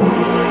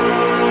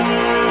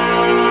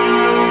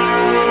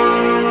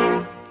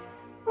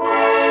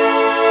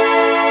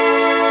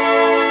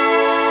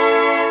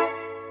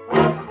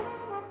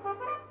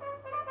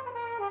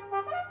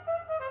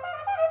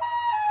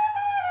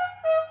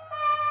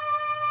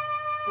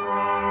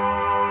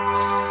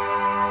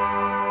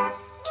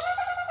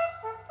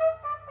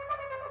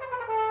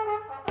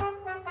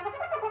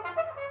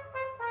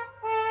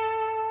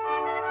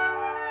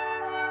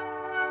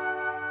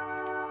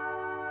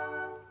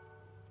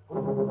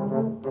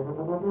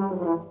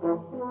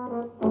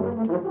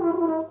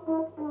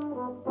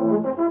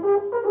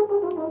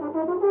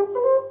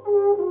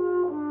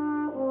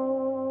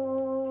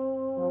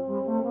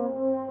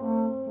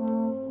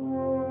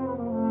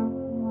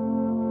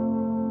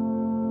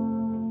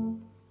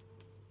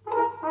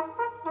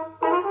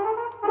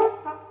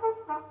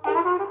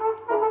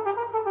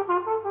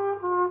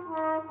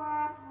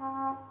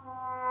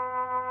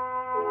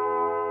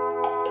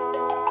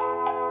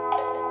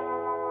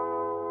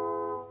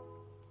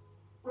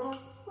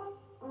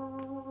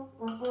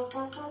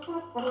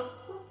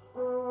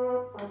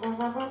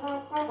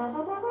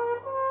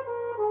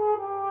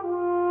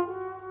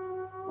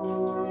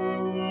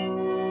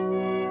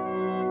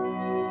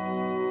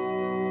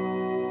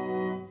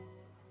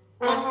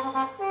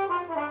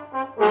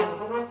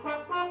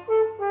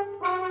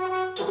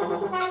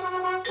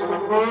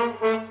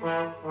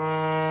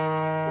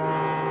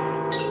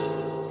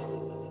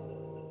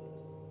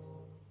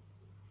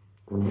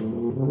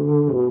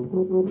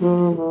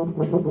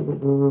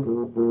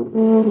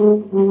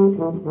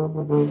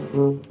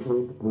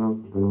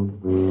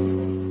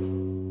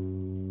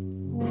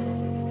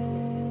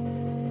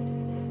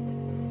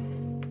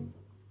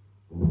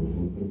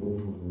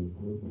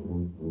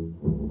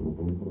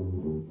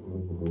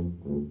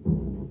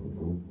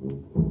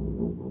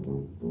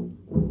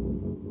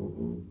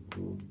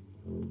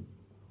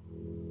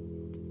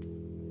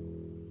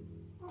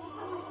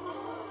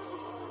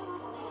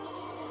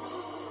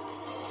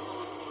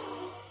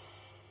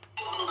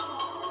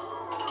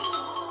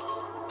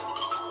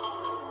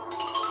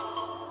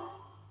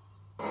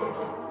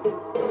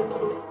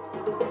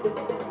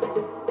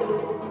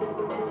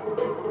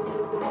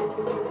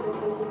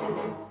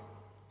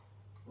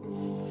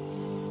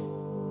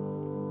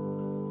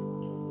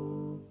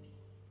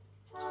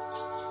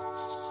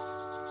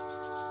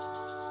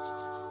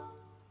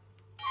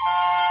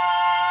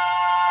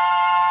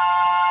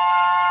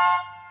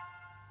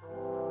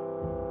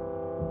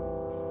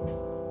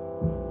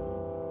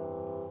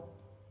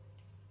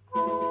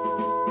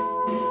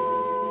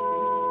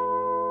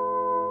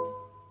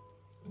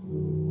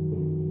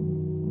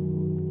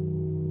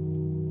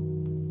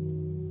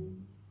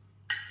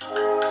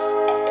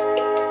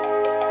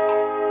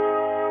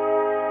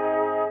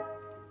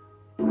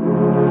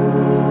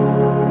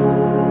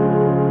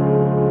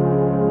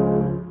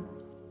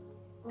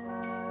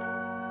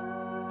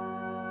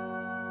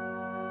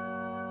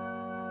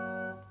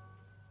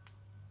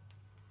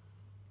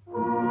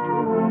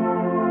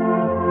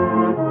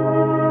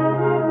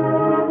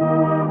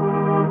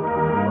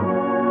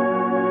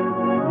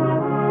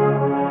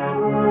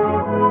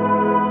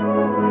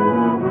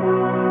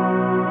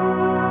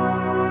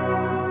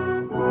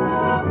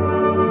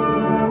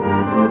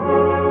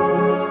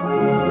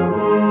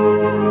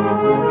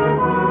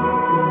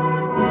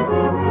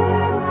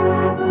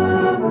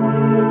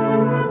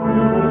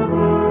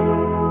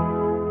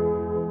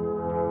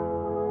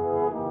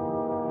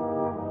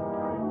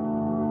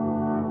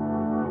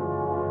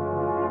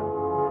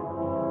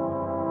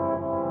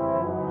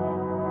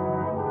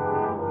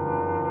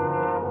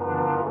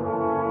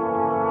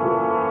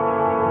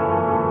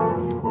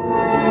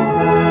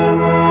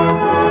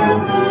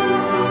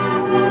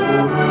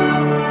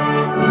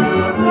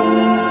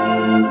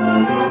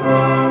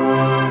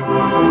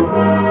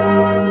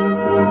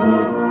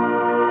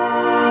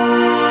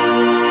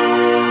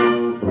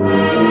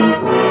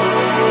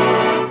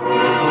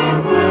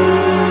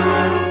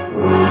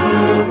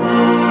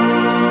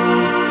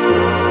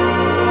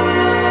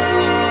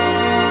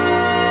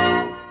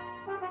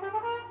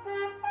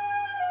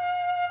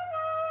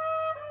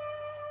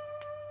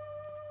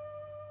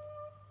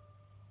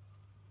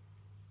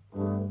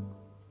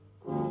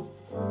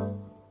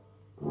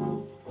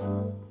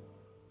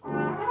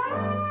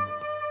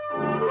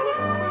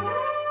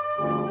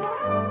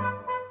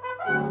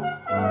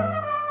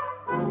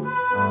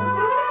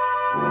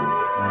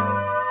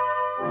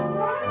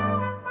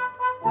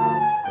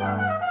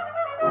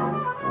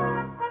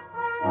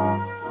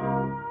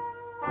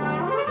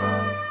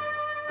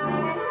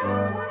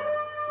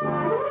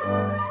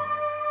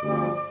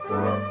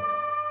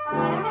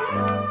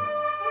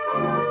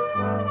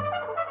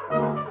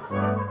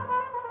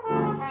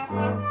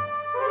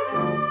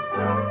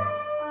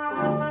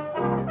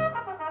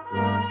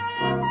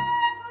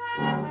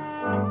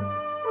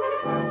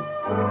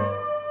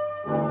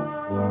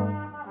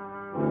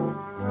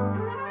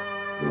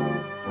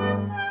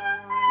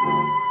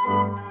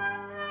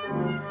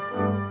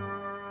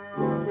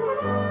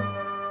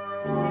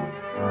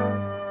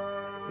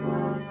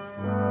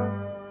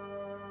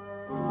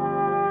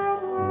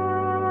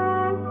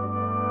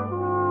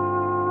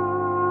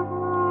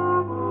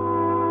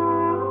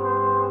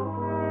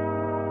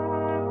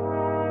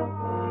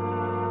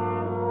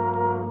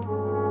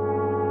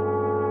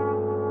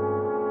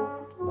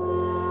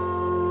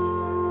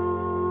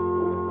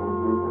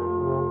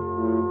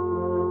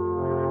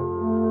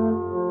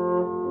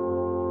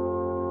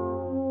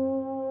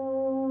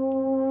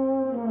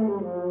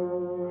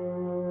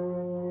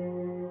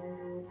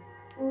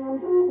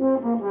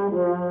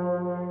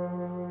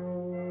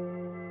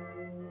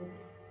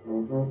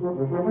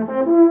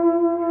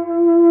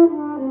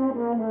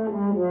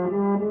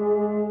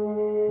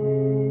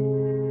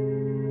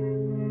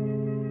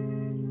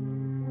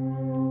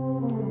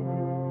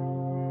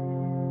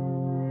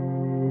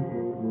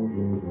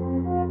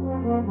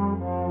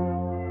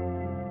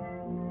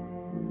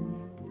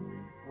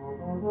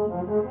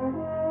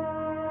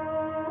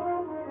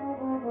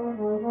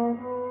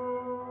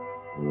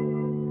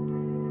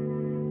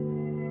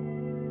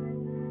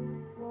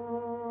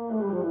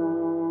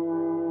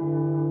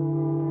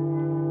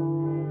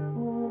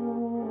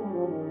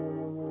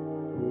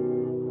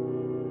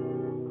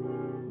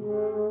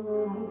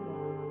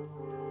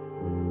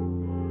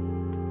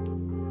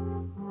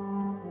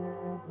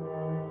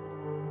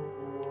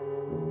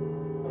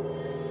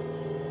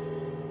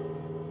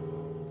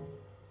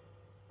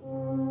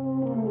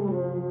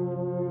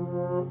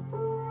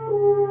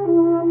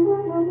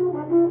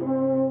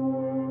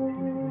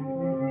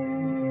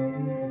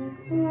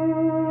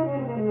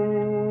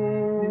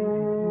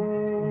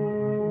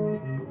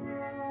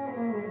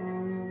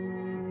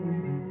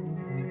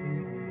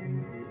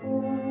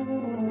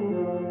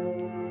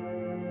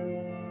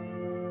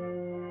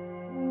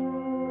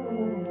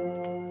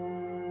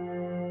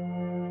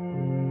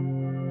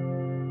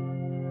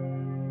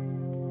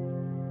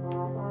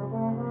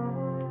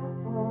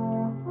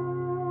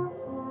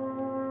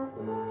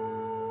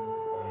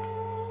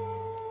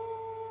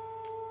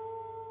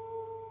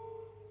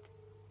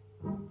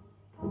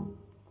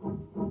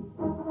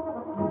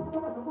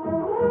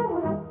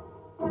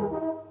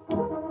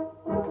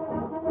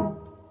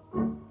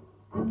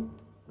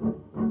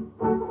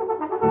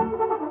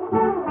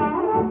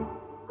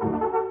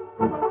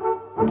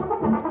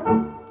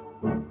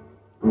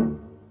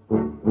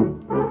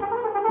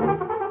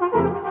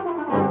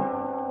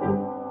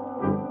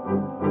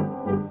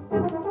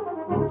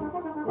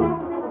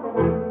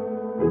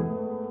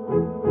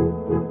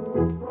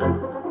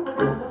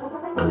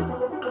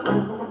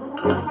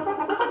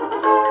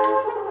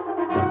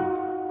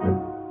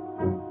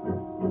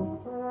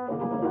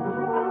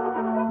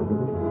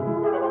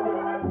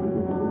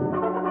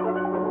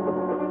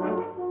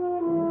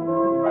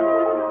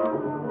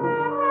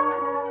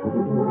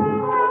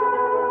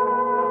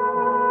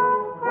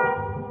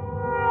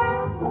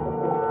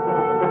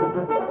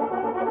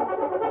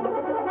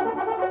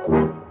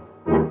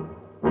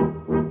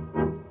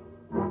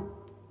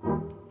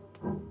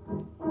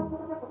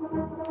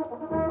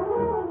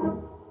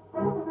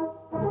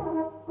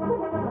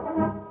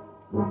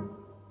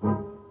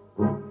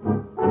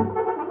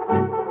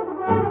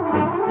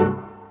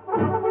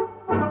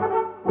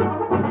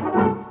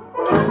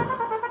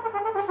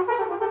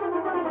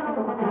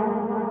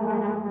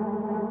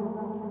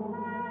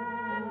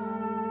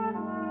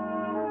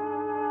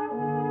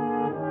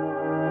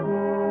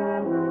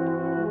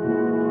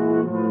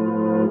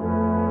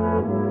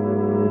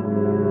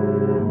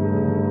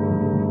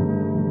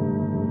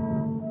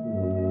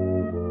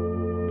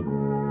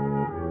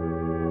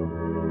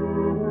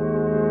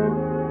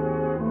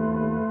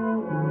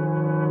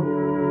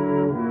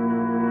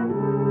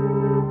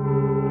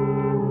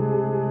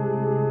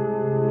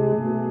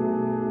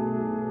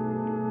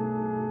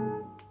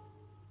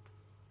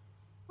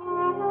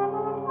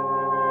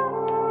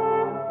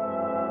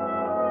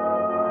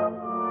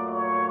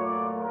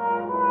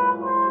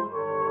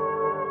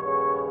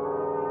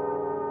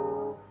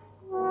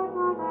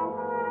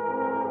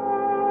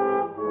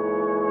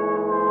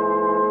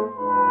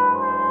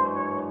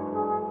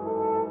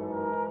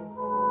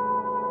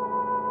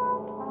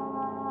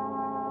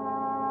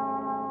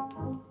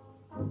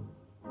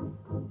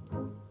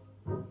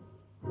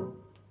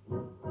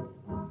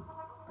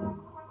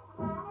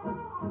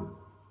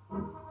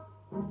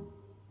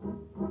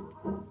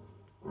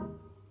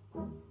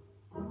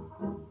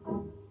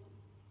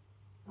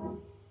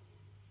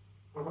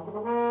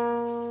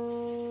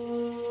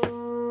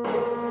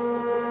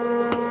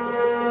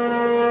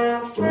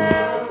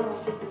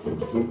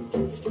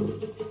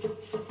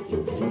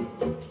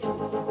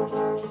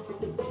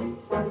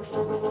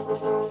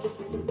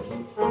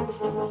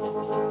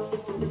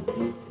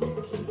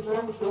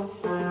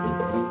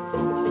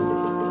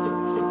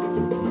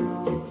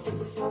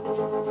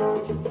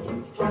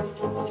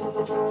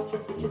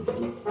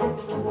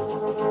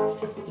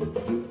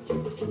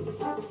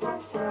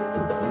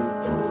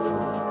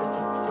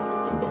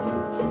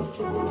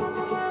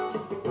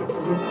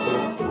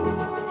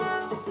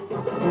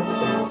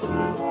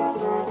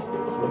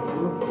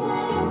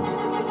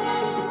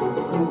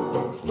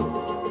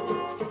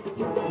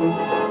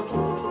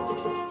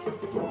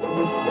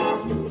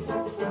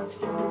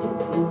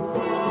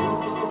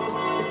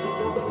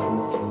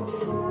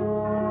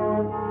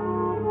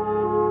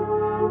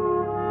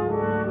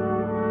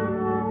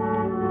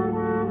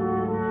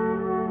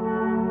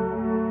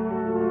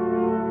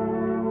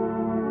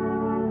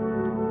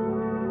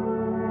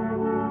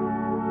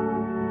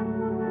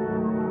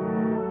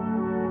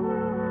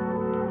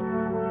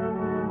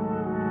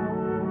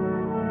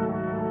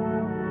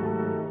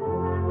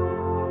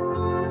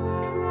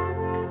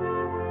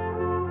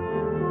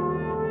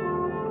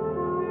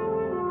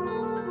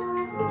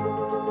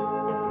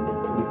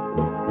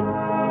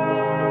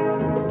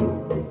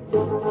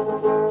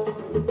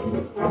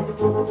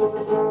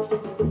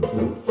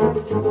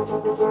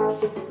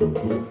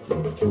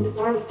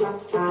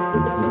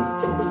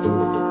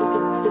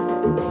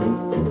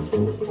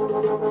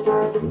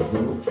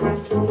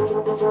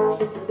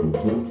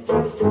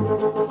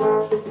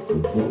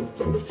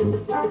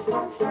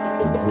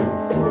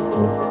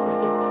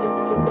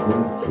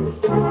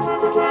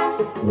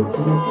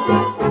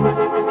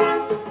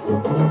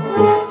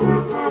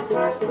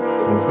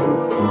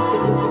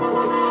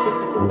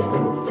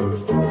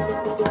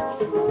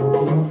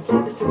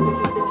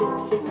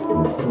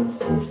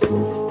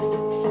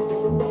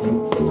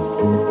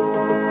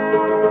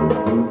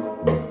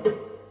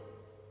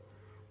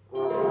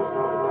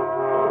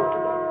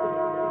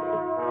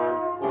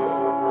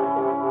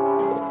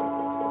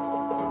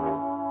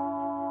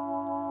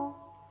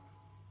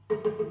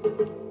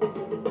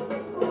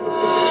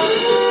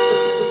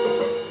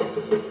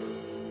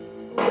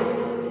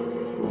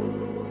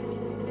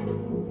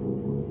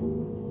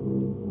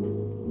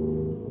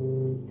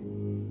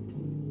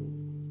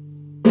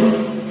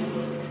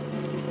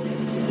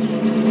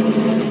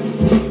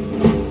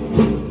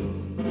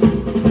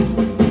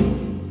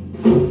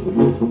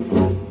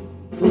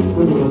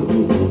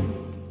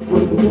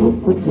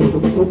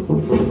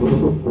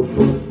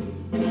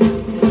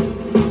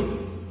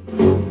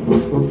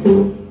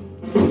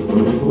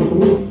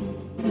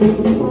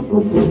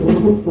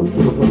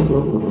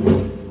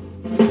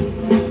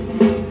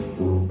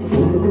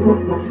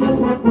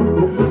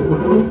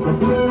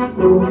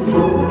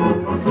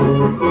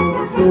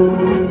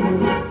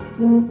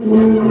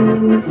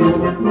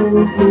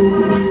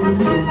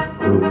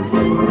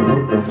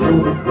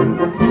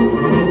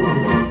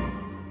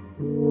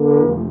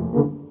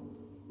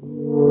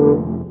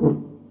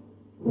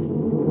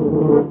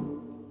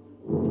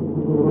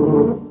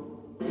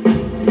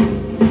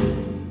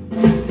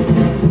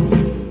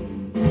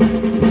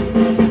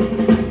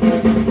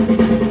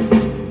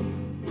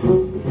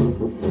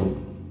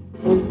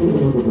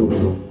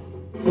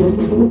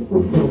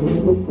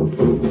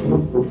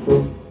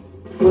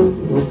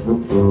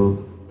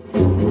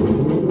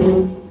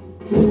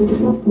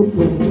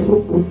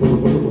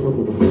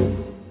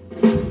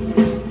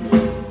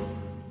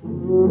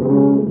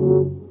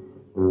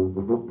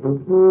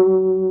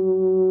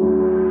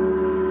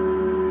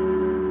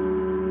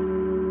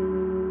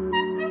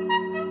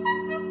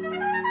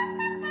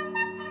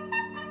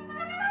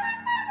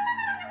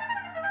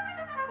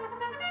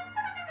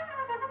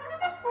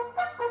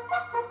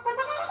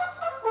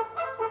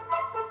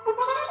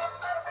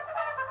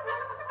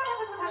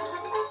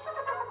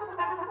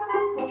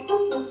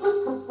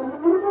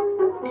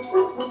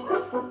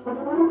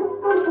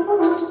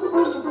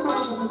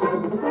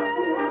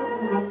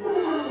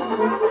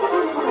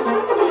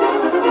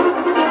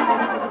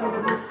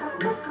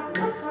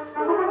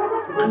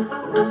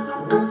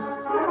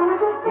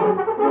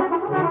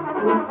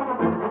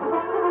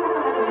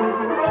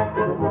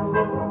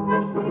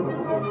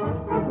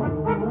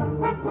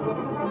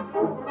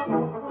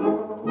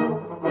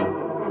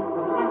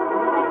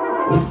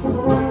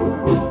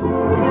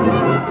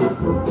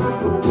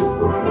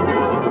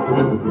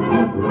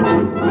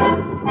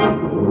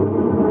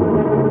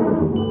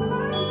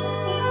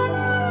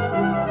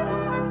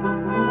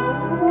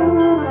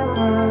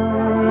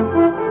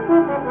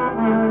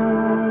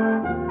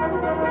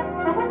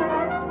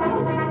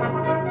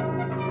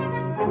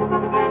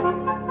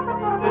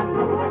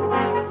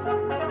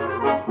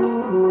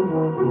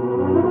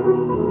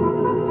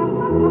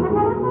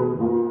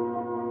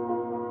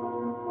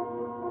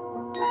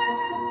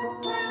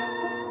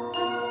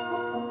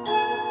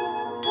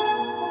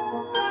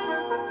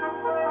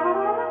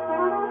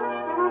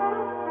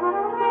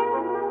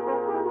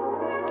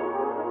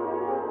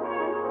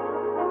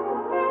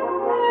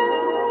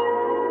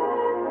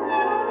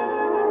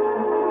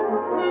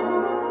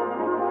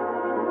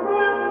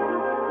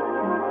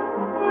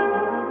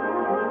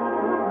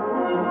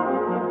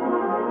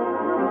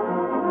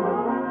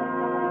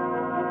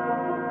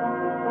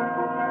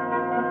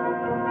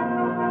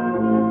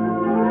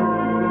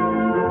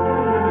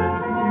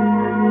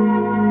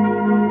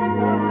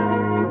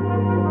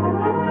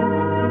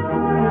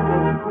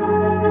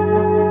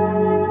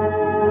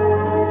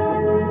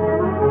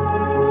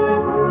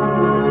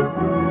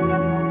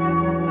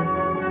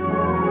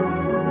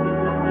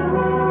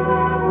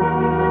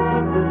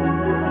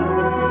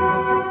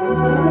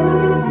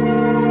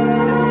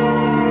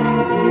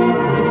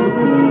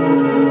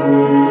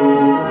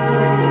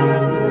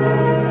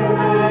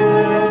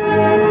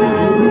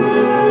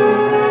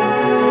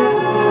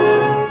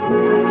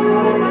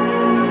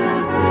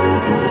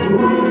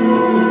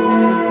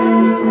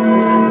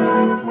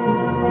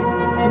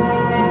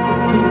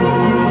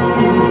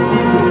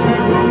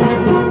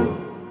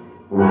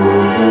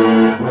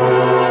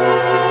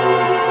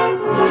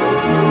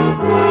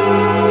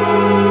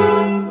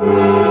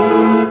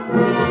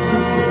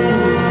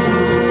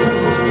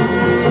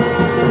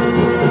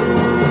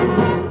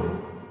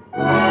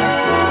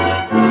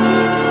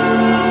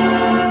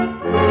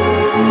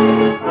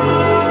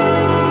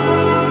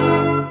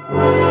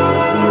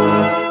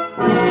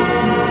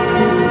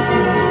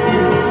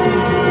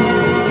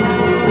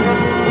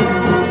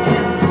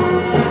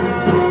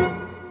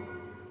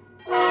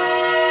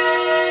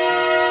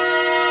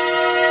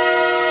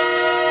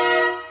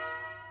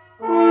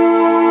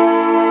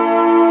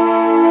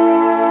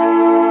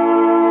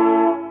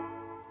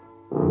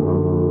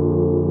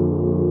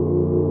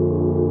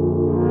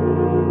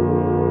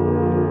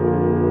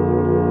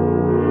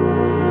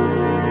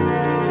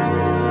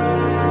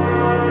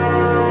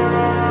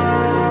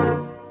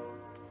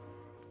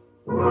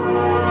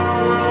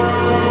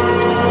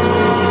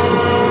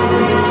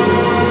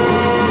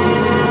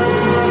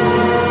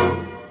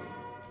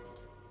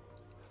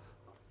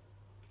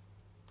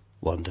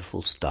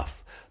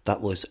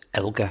 that was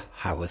Elgar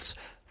Howarth's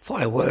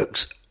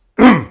Fireworks.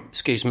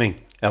 Excuse me,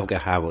 Elgar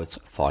Howarth's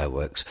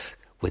Fireworks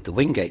with the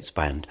Wingates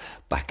Band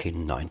back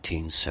in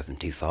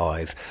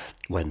 1975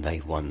 when they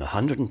won the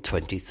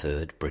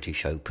 123rd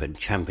British Open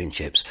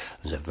Championships.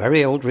 There's a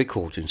very old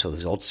recording, so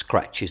there's odd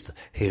scratches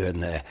here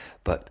and there,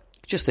 but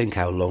just think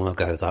how long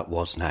ago that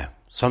was now.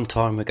 Some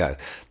time ago.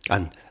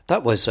 And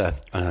that was an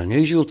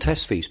unusual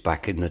test piece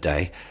back in the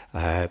day.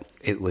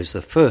 It was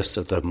the first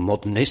of the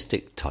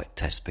modernistic type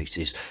test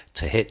pieces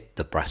to hit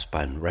the brass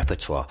band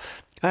repertoire.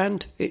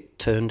 And it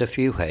turned a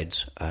few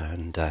heads,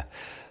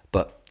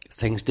 but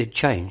things did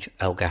change.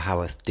 Elgar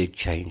Howarth did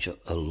change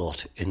a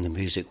lot in the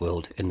music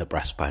world, in the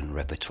brass band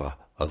repertoire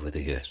over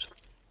the years.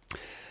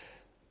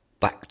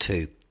 Back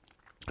to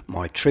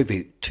my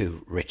tribute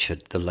to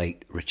Richard, the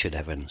late Richard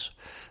Evans.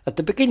 At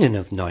the beginning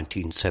of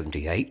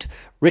 1978,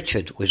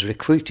 Richard was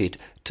recruited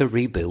to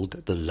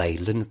rebuild the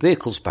Leyland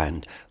Vehicles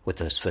Band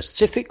with a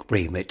specific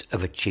remit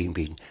of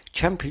achieving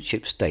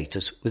championship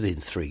status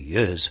within 3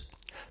 years.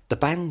 The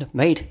band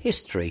made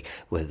history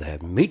with their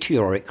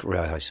meteoric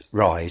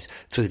rise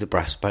through the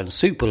Brass Band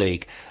Super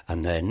League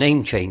and their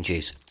name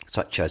changes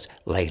such as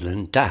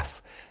Leyland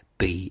DAF,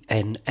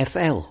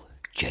 BNFL,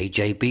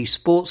 JJB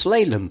Sports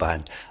Leyland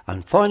Band,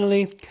 and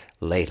finally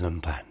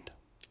Leyland Band.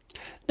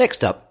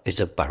 Next up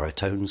is a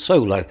baritone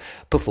solo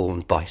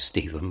performed by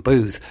Stephen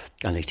Booth,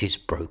 and it is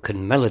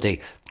Broken Melody,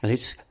 and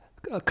it's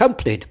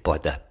accompanied by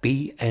the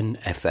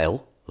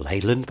BNFL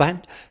Leyland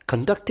Band,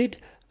 conducted,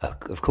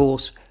 of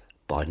course,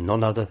 by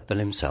none other than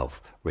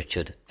himself,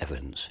 Richard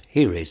Evans.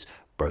 Here is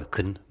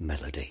Broken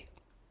Melody.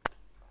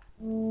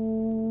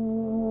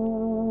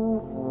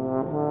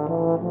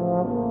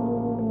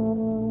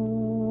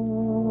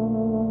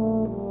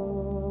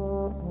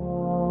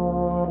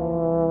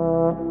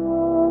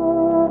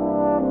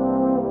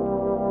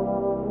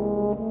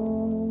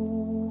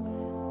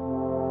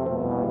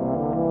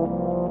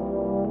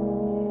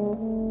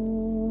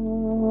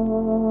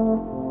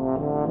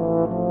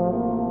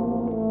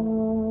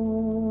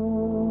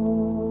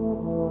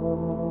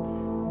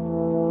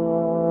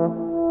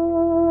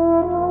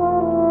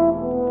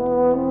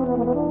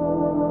 Thank you.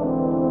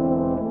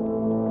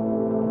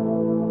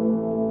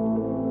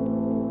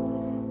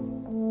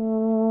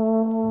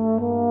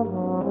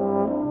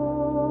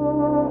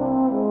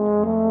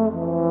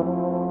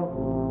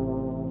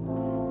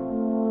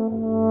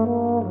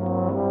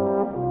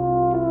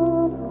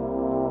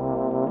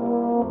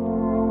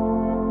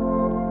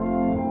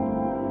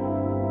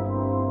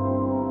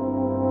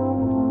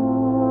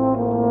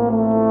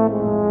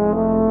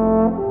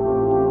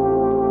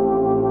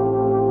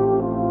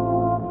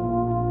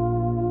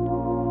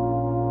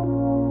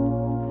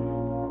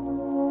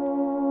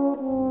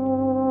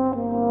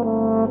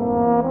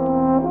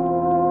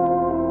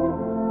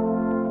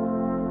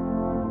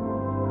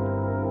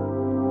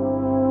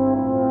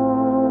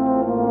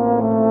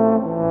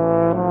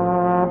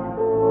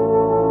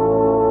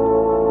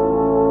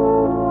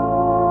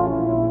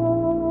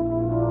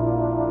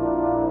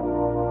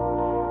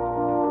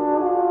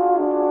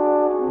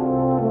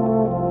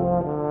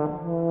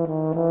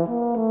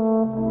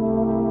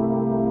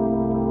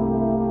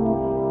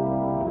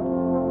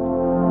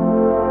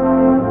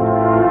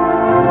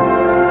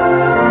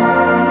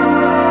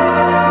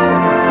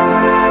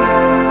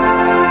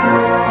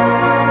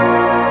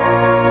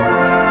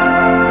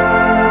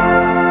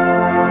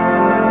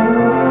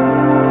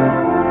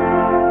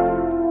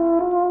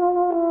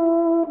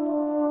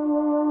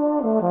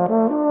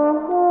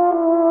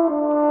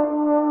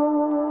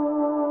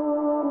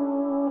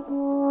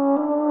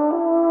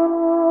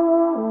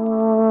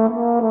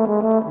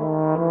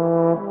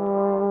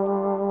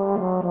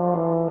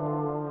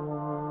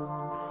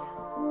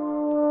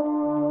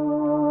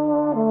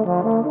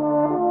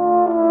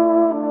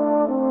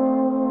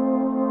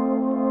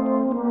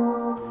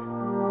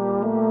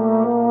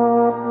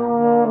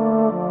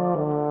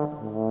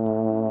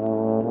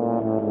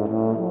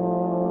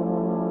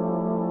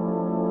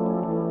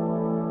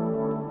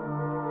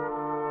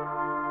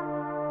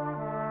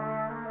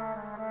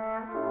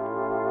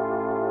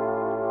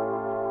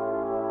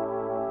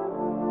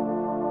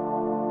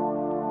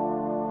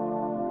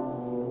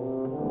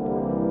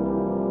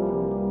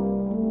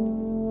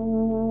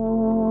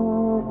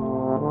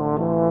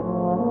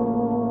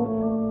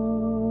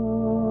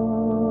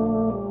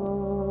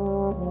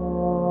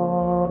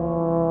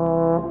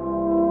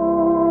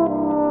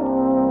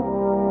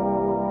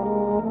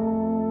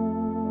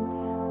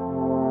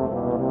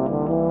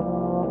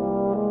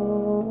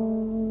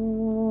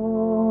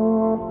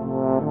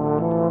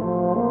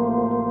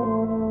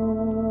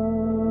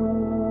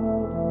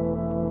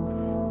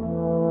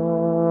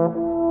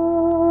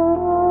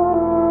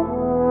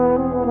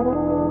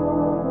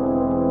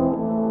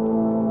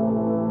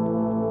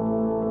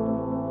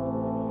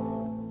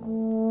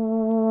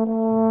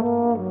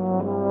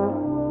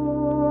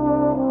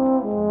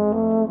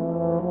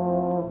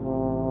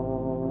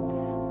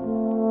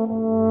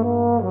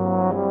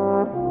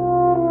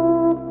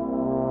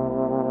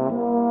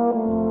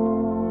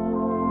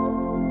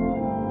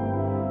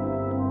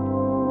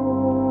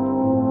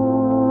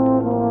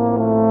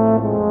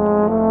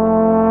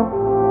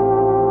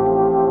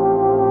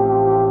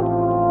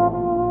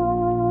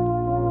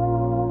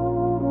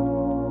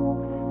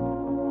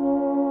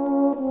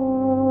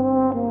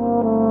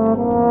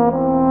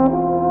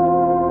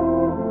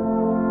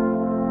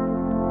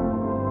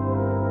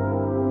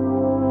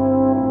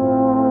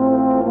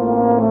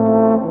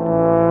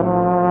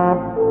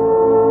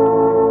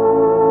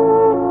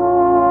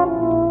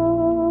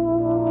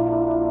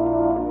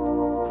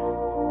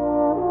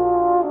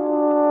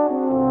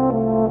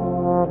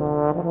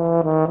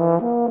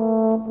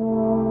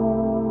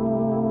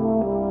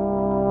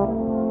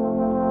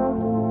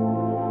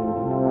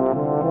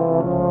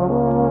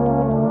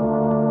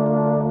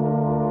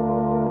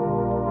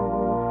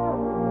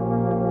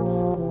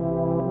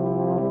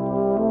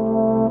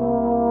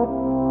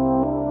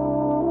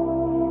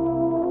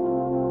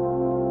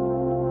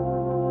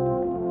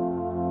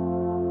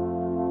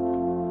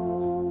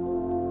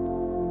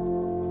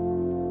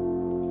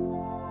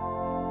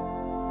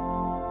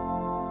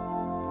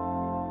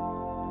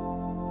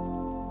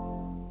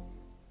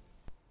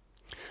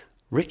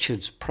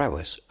 Richard's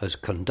prowess as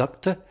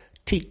conductor,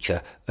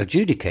 teacher,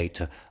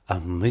 adjudicator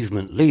and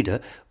movement leader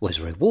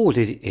was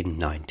rewarded in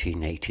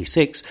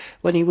 1986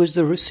 when he was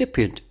the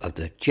recipient of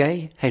the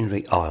J.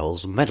 Henry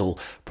Isles Medal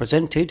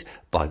presented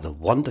by the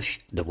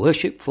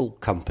Worshipful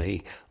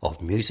Company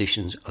of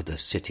Musicians of the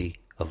City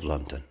of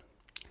London.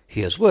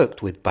 He has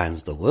worked with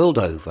bands the world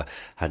over,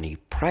 and he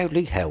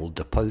proudly held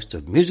the post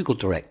of musical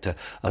director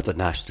of the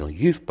National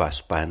Youth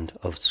Brass Band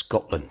of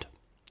Scotland.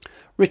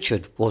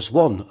 Richard was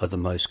one of the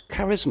most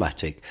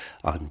charismatic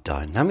and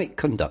dynamic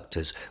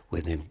conductors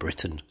within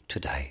Britain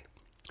today.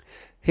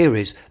 Here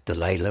is the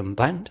Leyland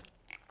Band,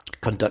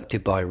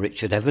 conducted by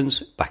Richard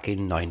Evans back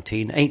in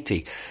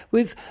 1980,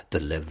 with the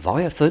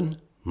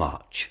Leviathan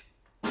March.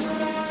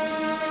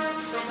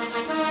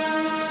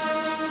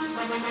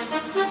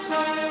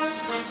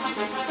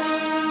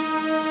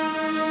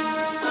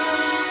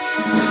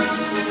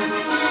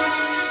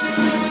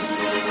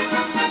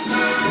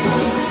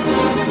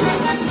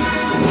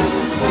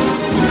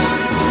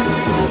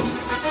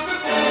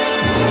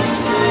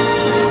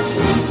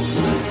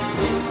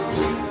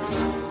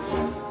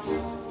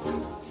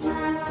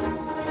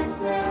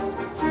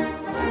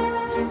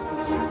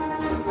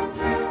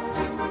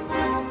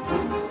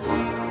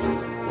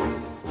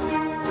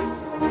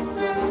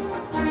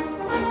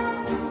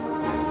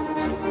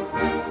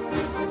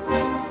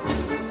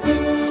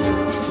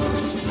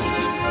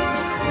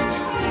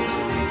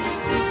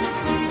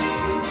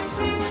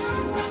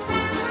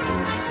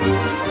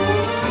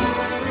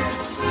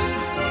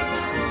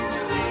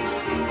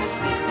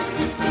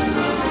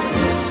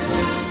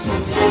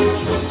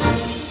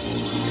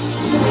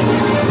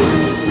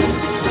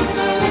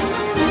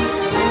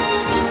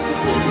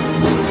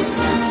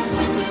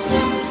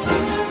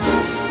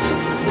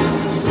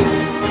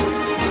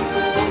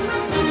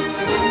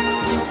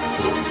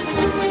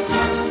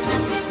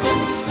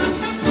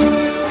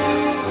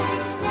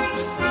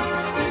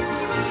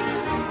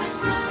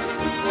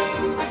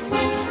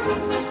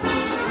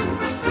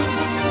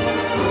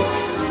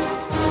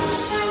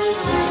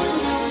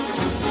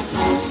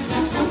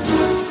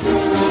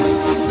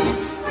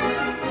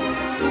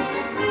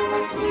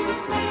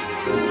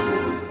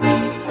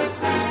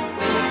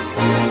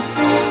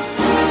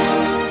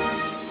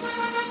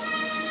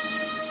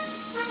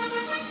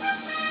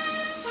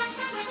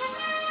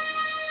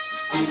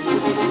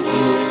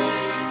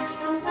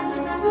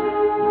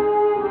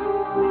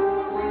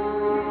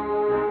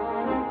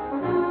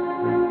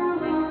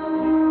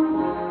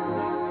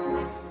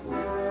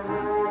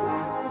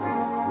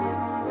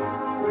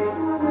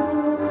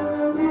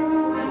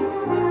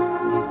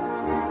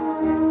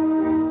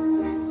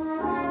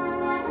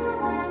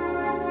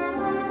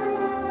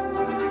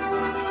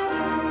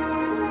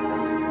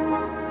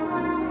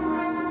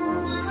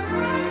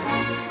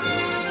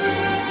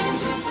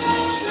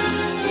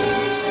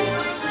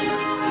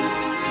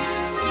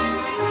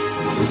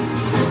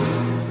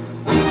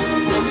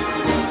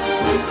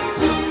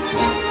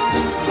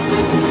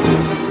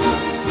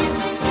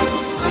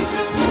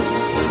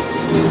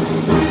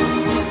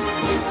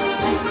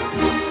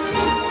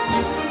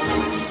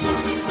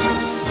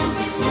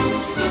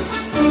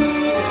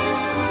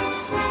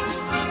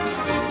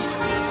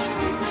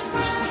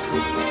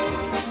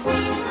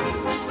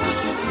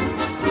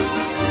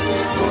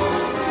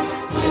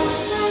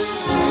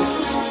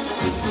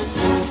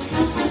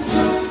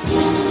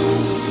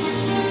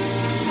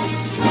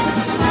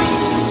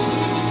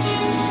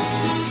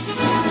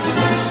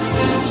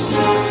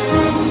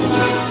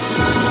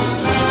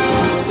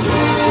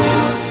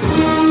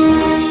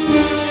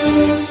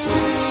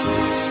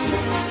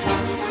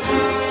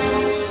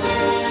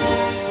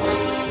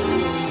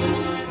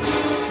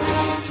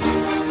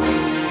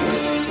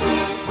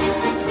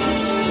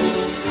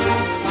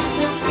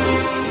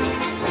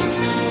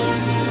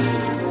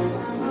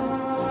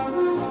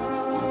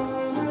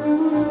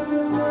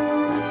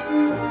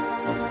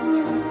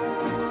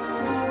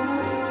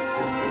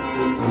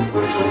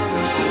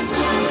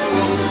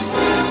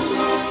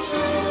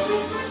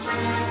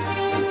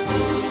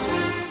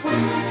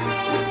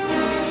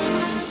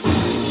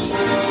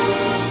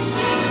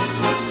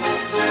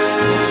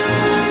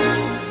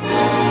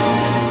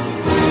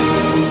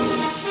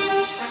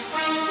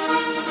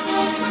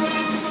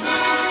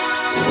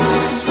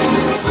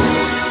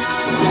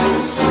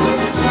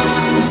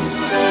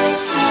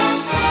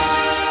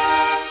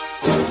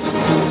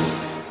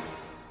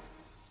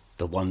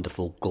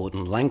 Wonderful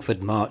Gordon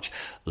Langford March,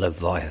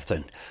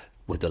 Leviathan,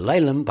 with the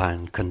Leyland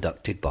Band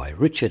conducted by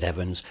Richard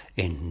Evans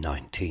in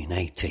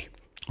 1980.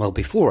 Well,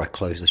 before I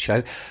close the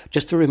show,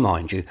 just to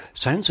remind you,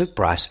 Sounds of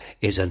Brass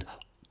is an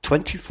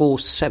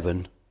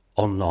 24/7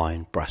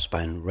 online brass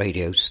band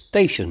radio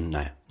station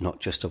now, not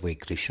just a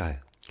weekly show.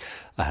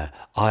 I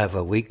have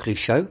a weekly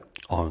show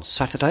on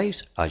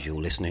Saturdays, as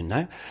you're listening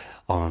now,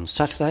 on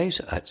Saturdays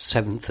at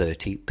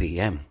 7:30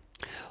 p.m.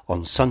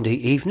 On Sunday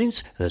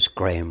evenings, there's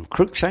Graham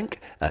Cruikshank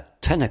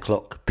at 10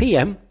 o'clock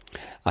p.m.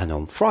 And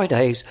on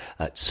Fridays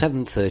at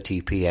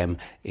 7:30 p.m.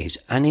 is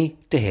Annie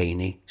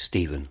Dehaney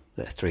Stephen.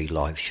 There are 3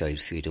 live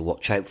shows for you to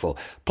watch out for.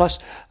 Plus,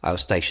 our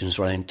station's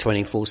running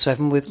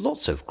 24/7 with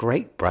lots of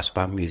great brass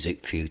band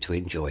music for you to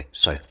enjoy.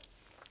 So,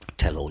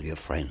 tell all your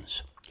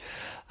friends.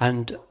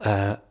 And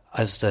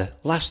as the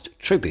last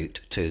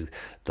tribute to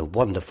the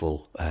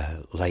wonderful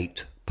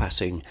late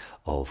passing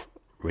of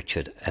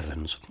Richard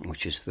Evans,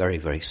 which is very,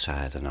 very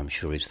sad, and I'm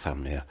sure his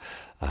family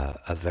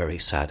are very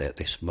sad at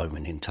this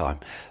moment in time.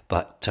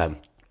 But I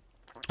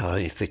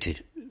only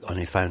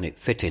found it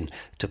fitting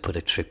to put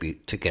a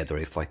tribute together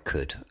if I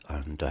could.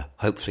 And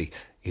hopefully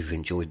you've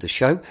enjoyed the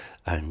show,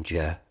 and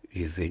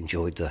you've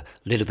enjoyed the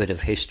little bit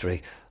of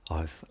history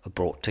I've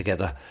brought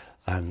together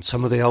and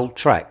some of the old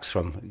tracks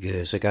from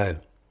years ago.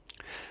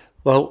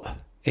 Well,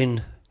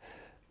 in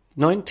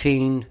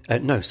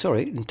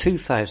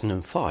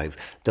 2005,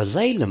 the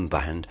Leyland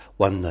Band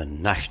won the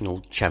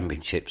National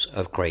Championships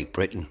of Great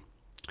Britain.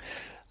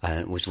 And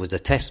it was with the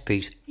test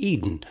piece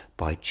Eden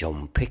by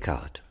John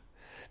Pickard.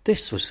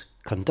 This was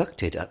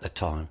conducted at the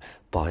time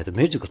by the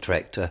musical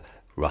director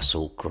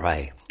Russell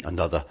Gray,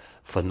 another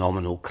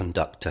phenomenal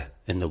conductor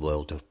in the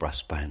world of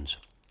brass bands.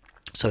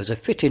 So as a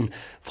fitting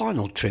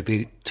final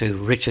tribute to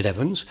Richard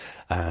Evans,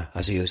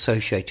 as he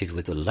associated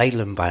with the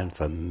Leyland Band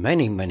for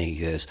many, many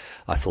years,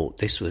 I thought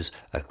this was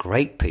a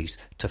great piece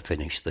to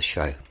finish the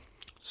show.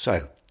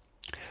 So,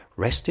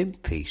 rest in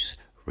peace,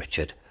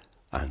 Richard,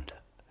 and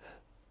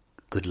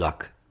good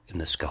luck in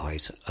the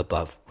skies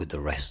above with the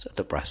rest of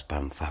the brass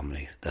band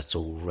family that's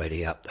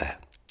already up there.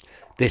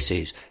 This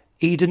is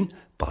Eden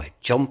by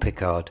John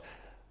Pickard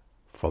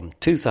from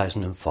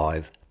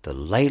 2005, the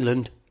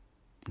Leyland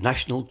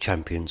National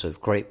Champions of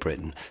Great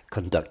Britain,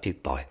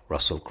 conducted by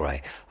Russell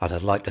Gray. And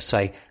I'd like to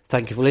say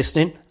thank you for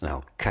listening, and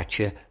I'll catch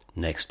you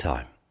next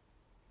time.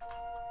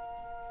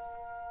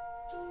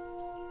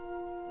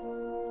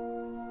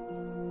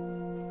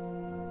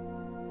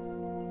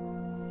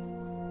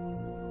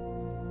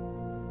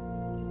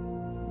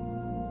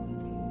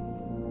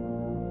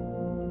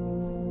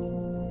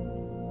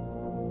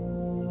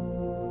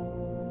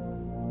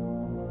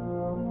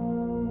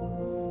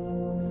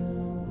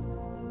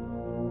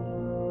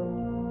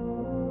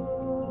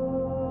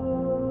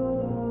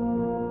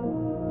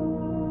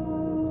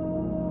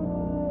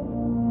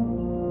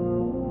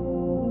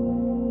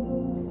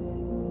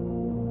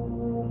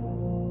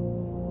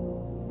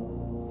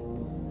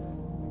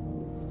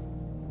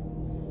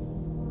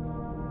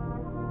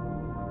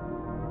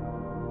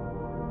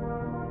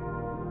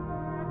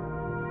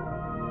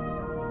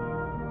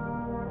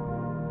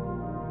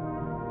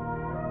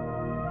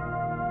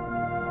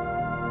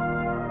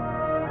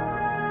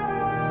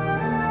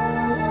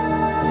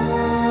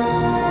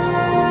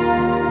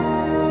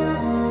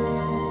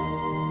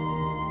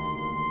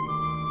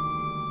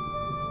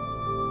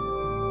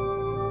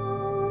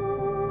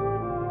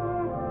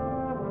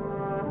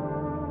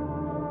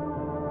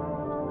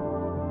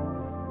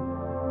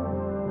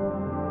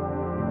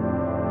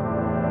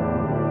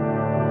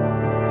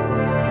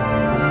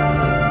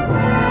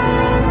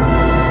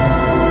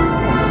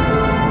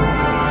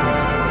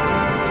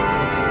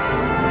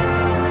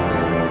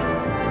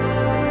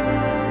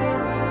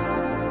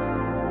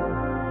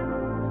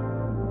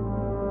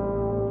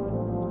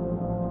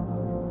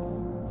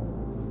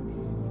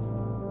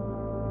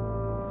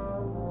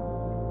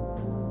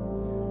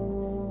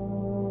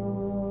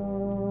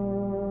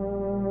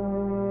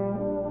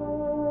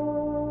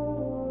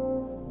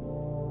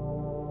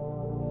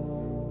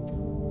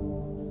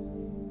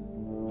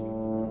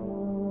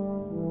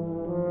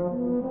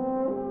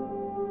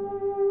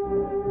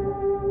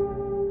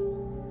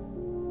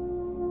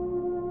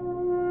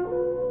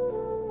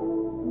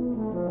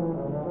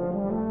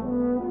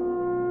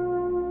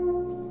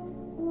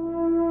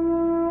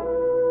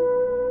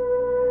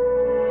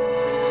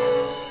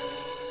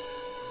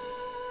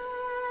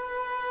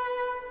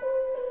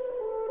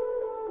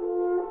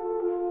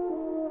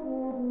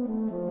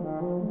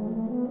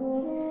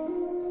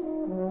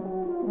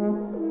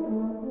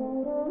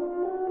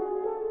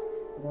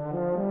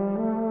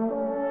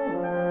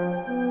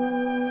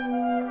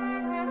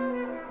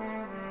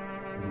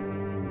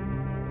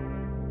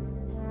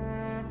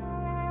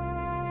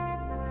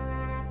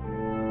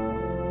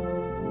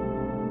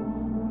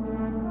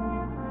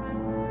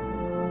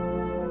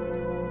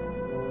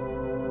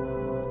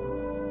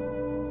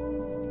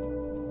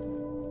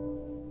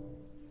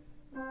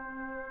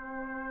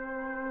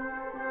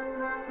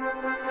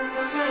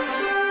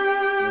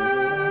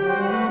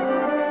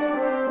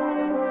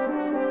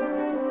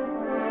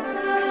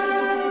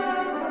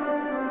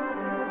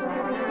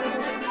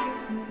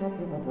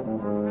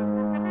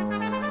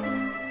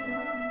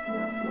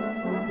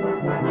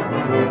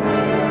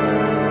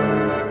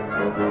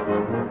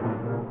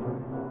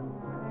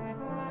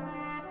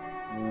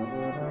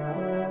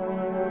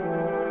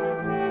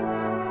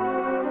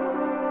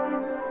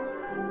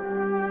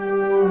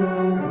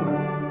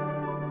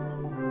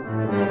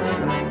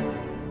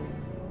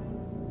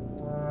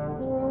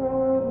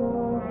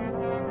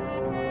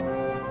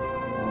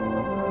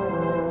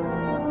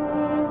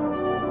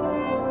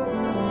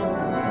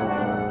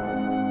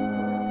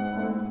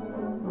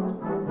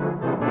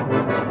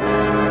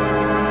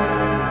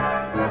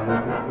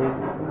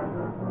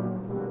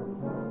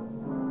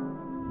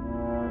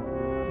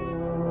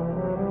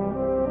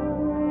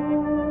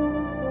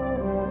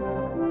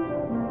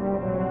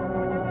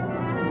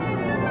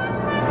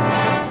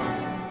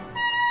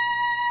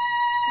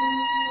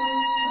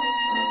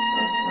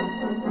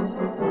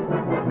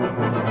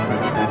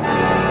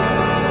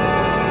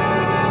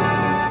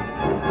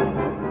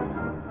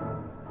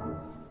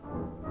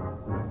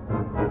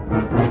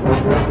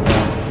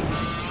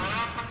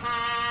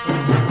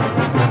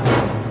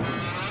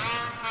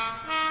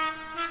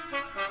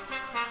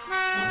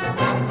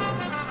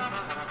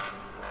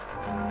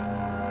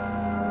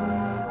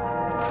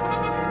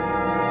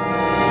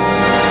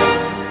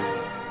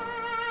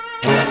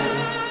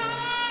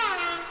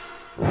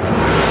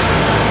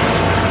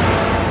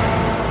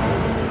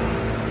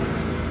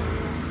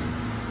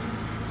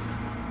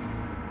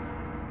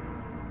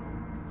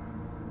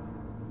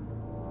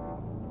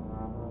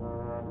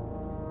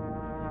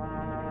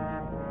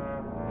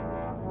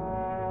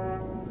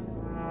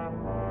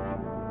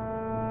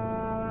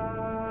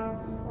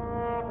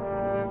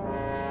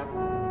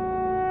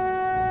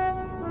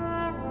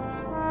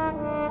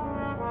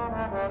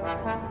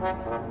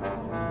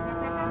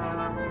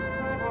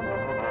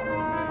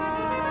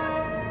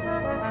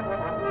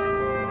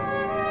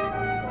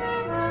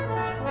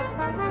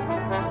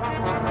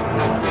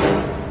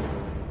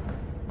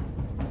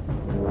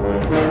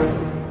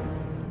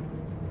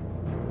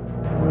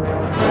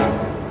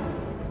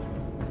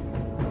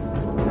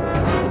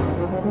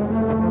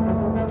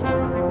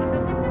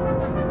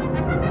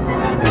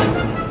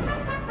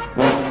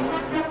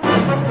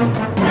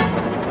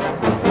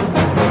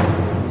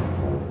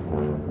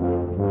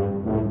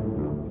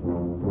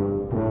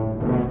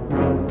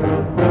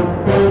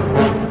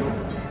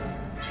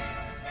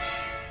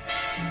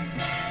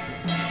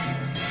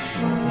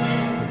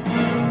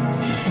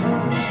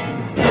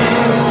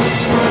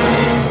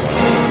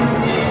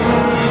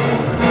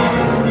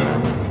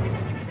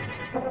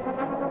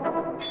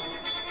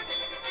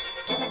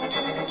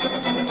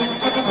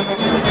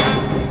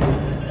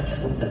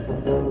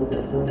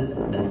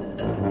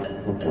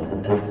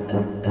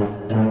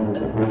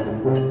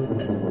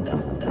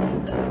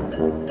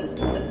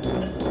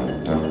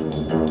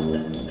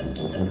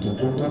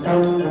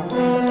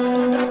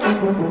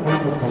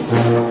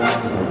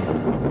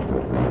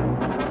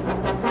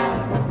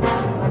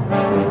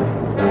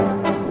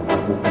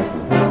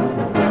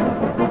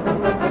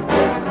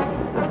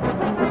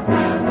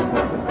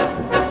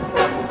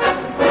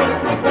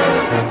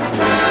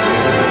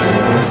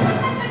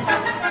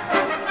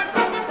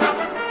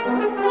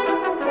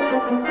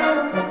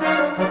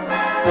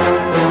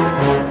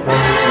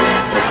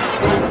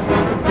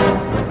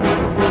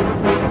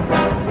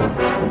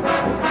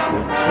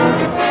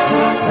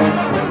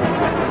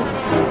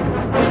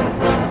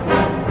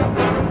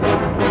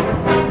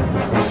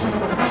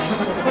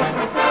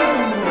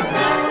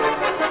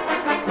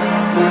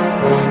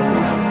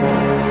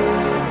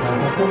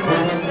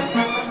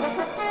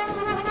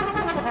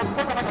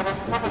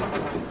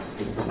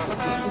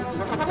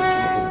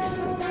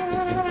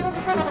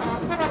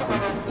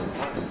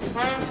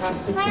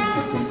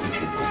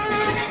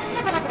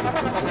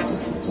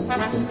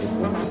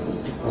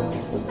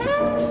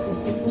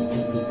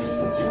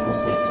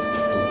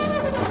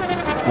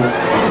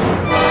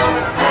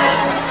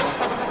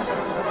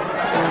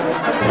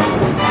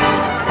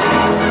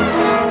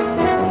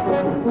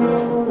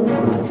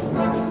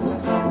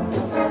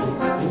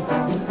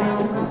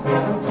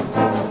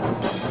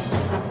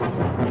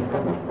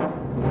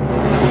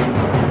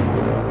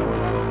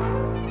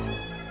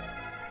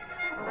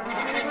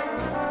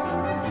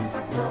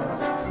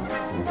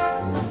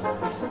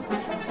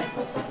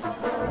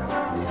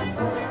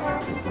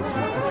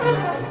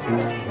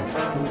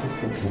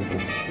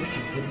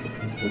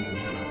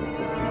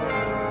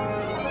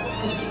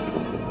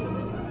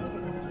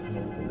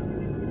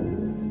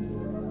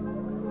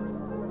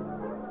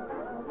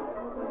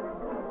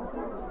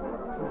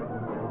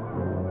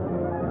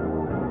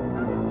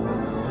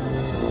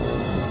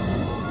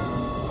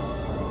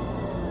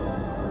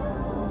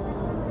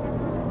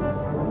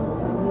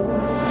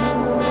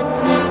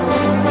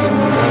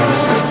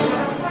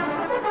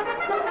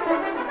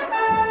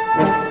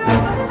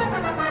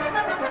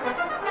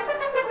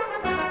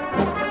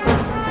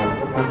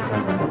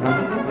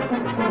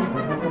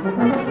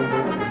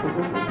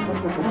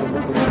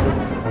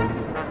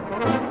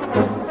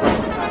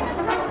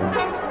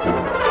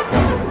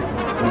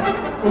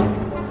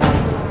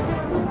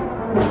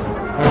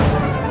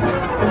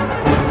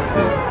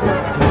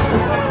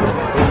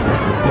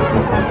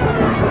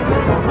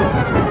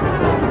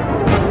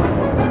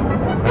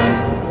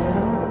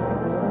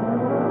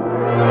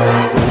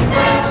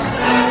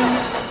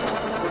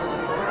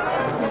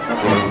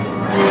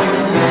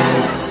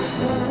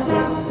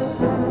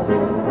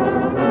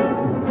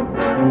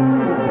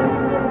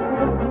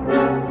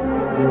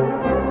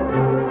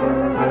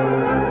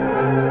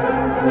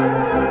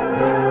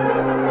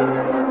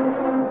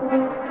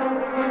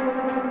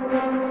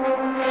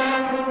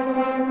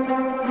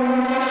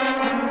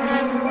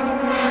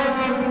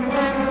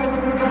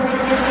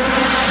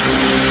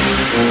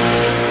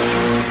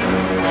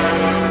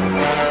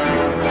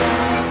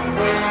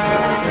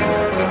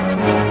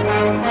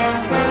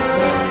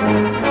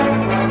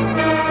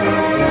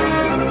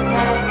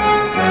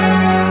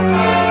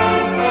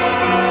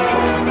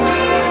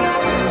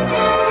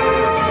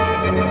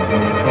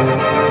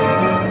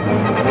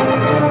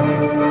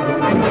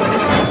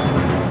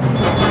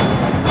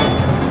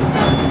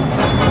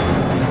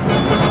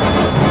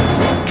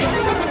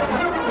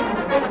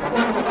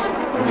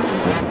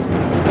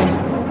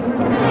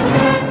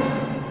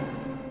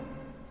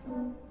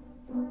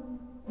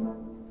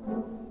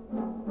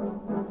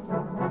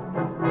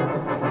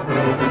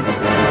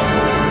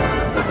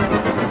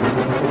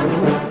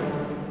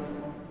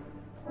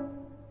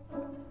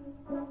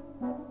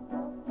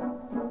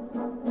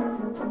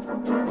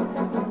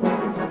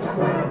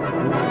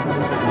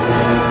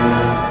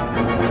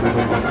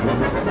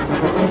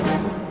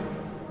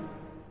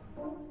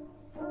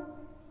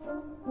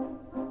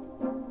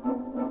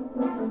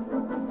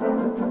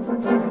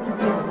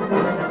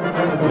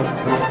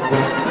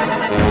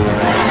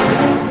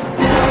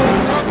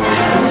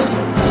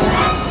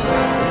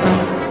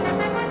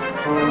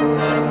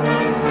 Bye.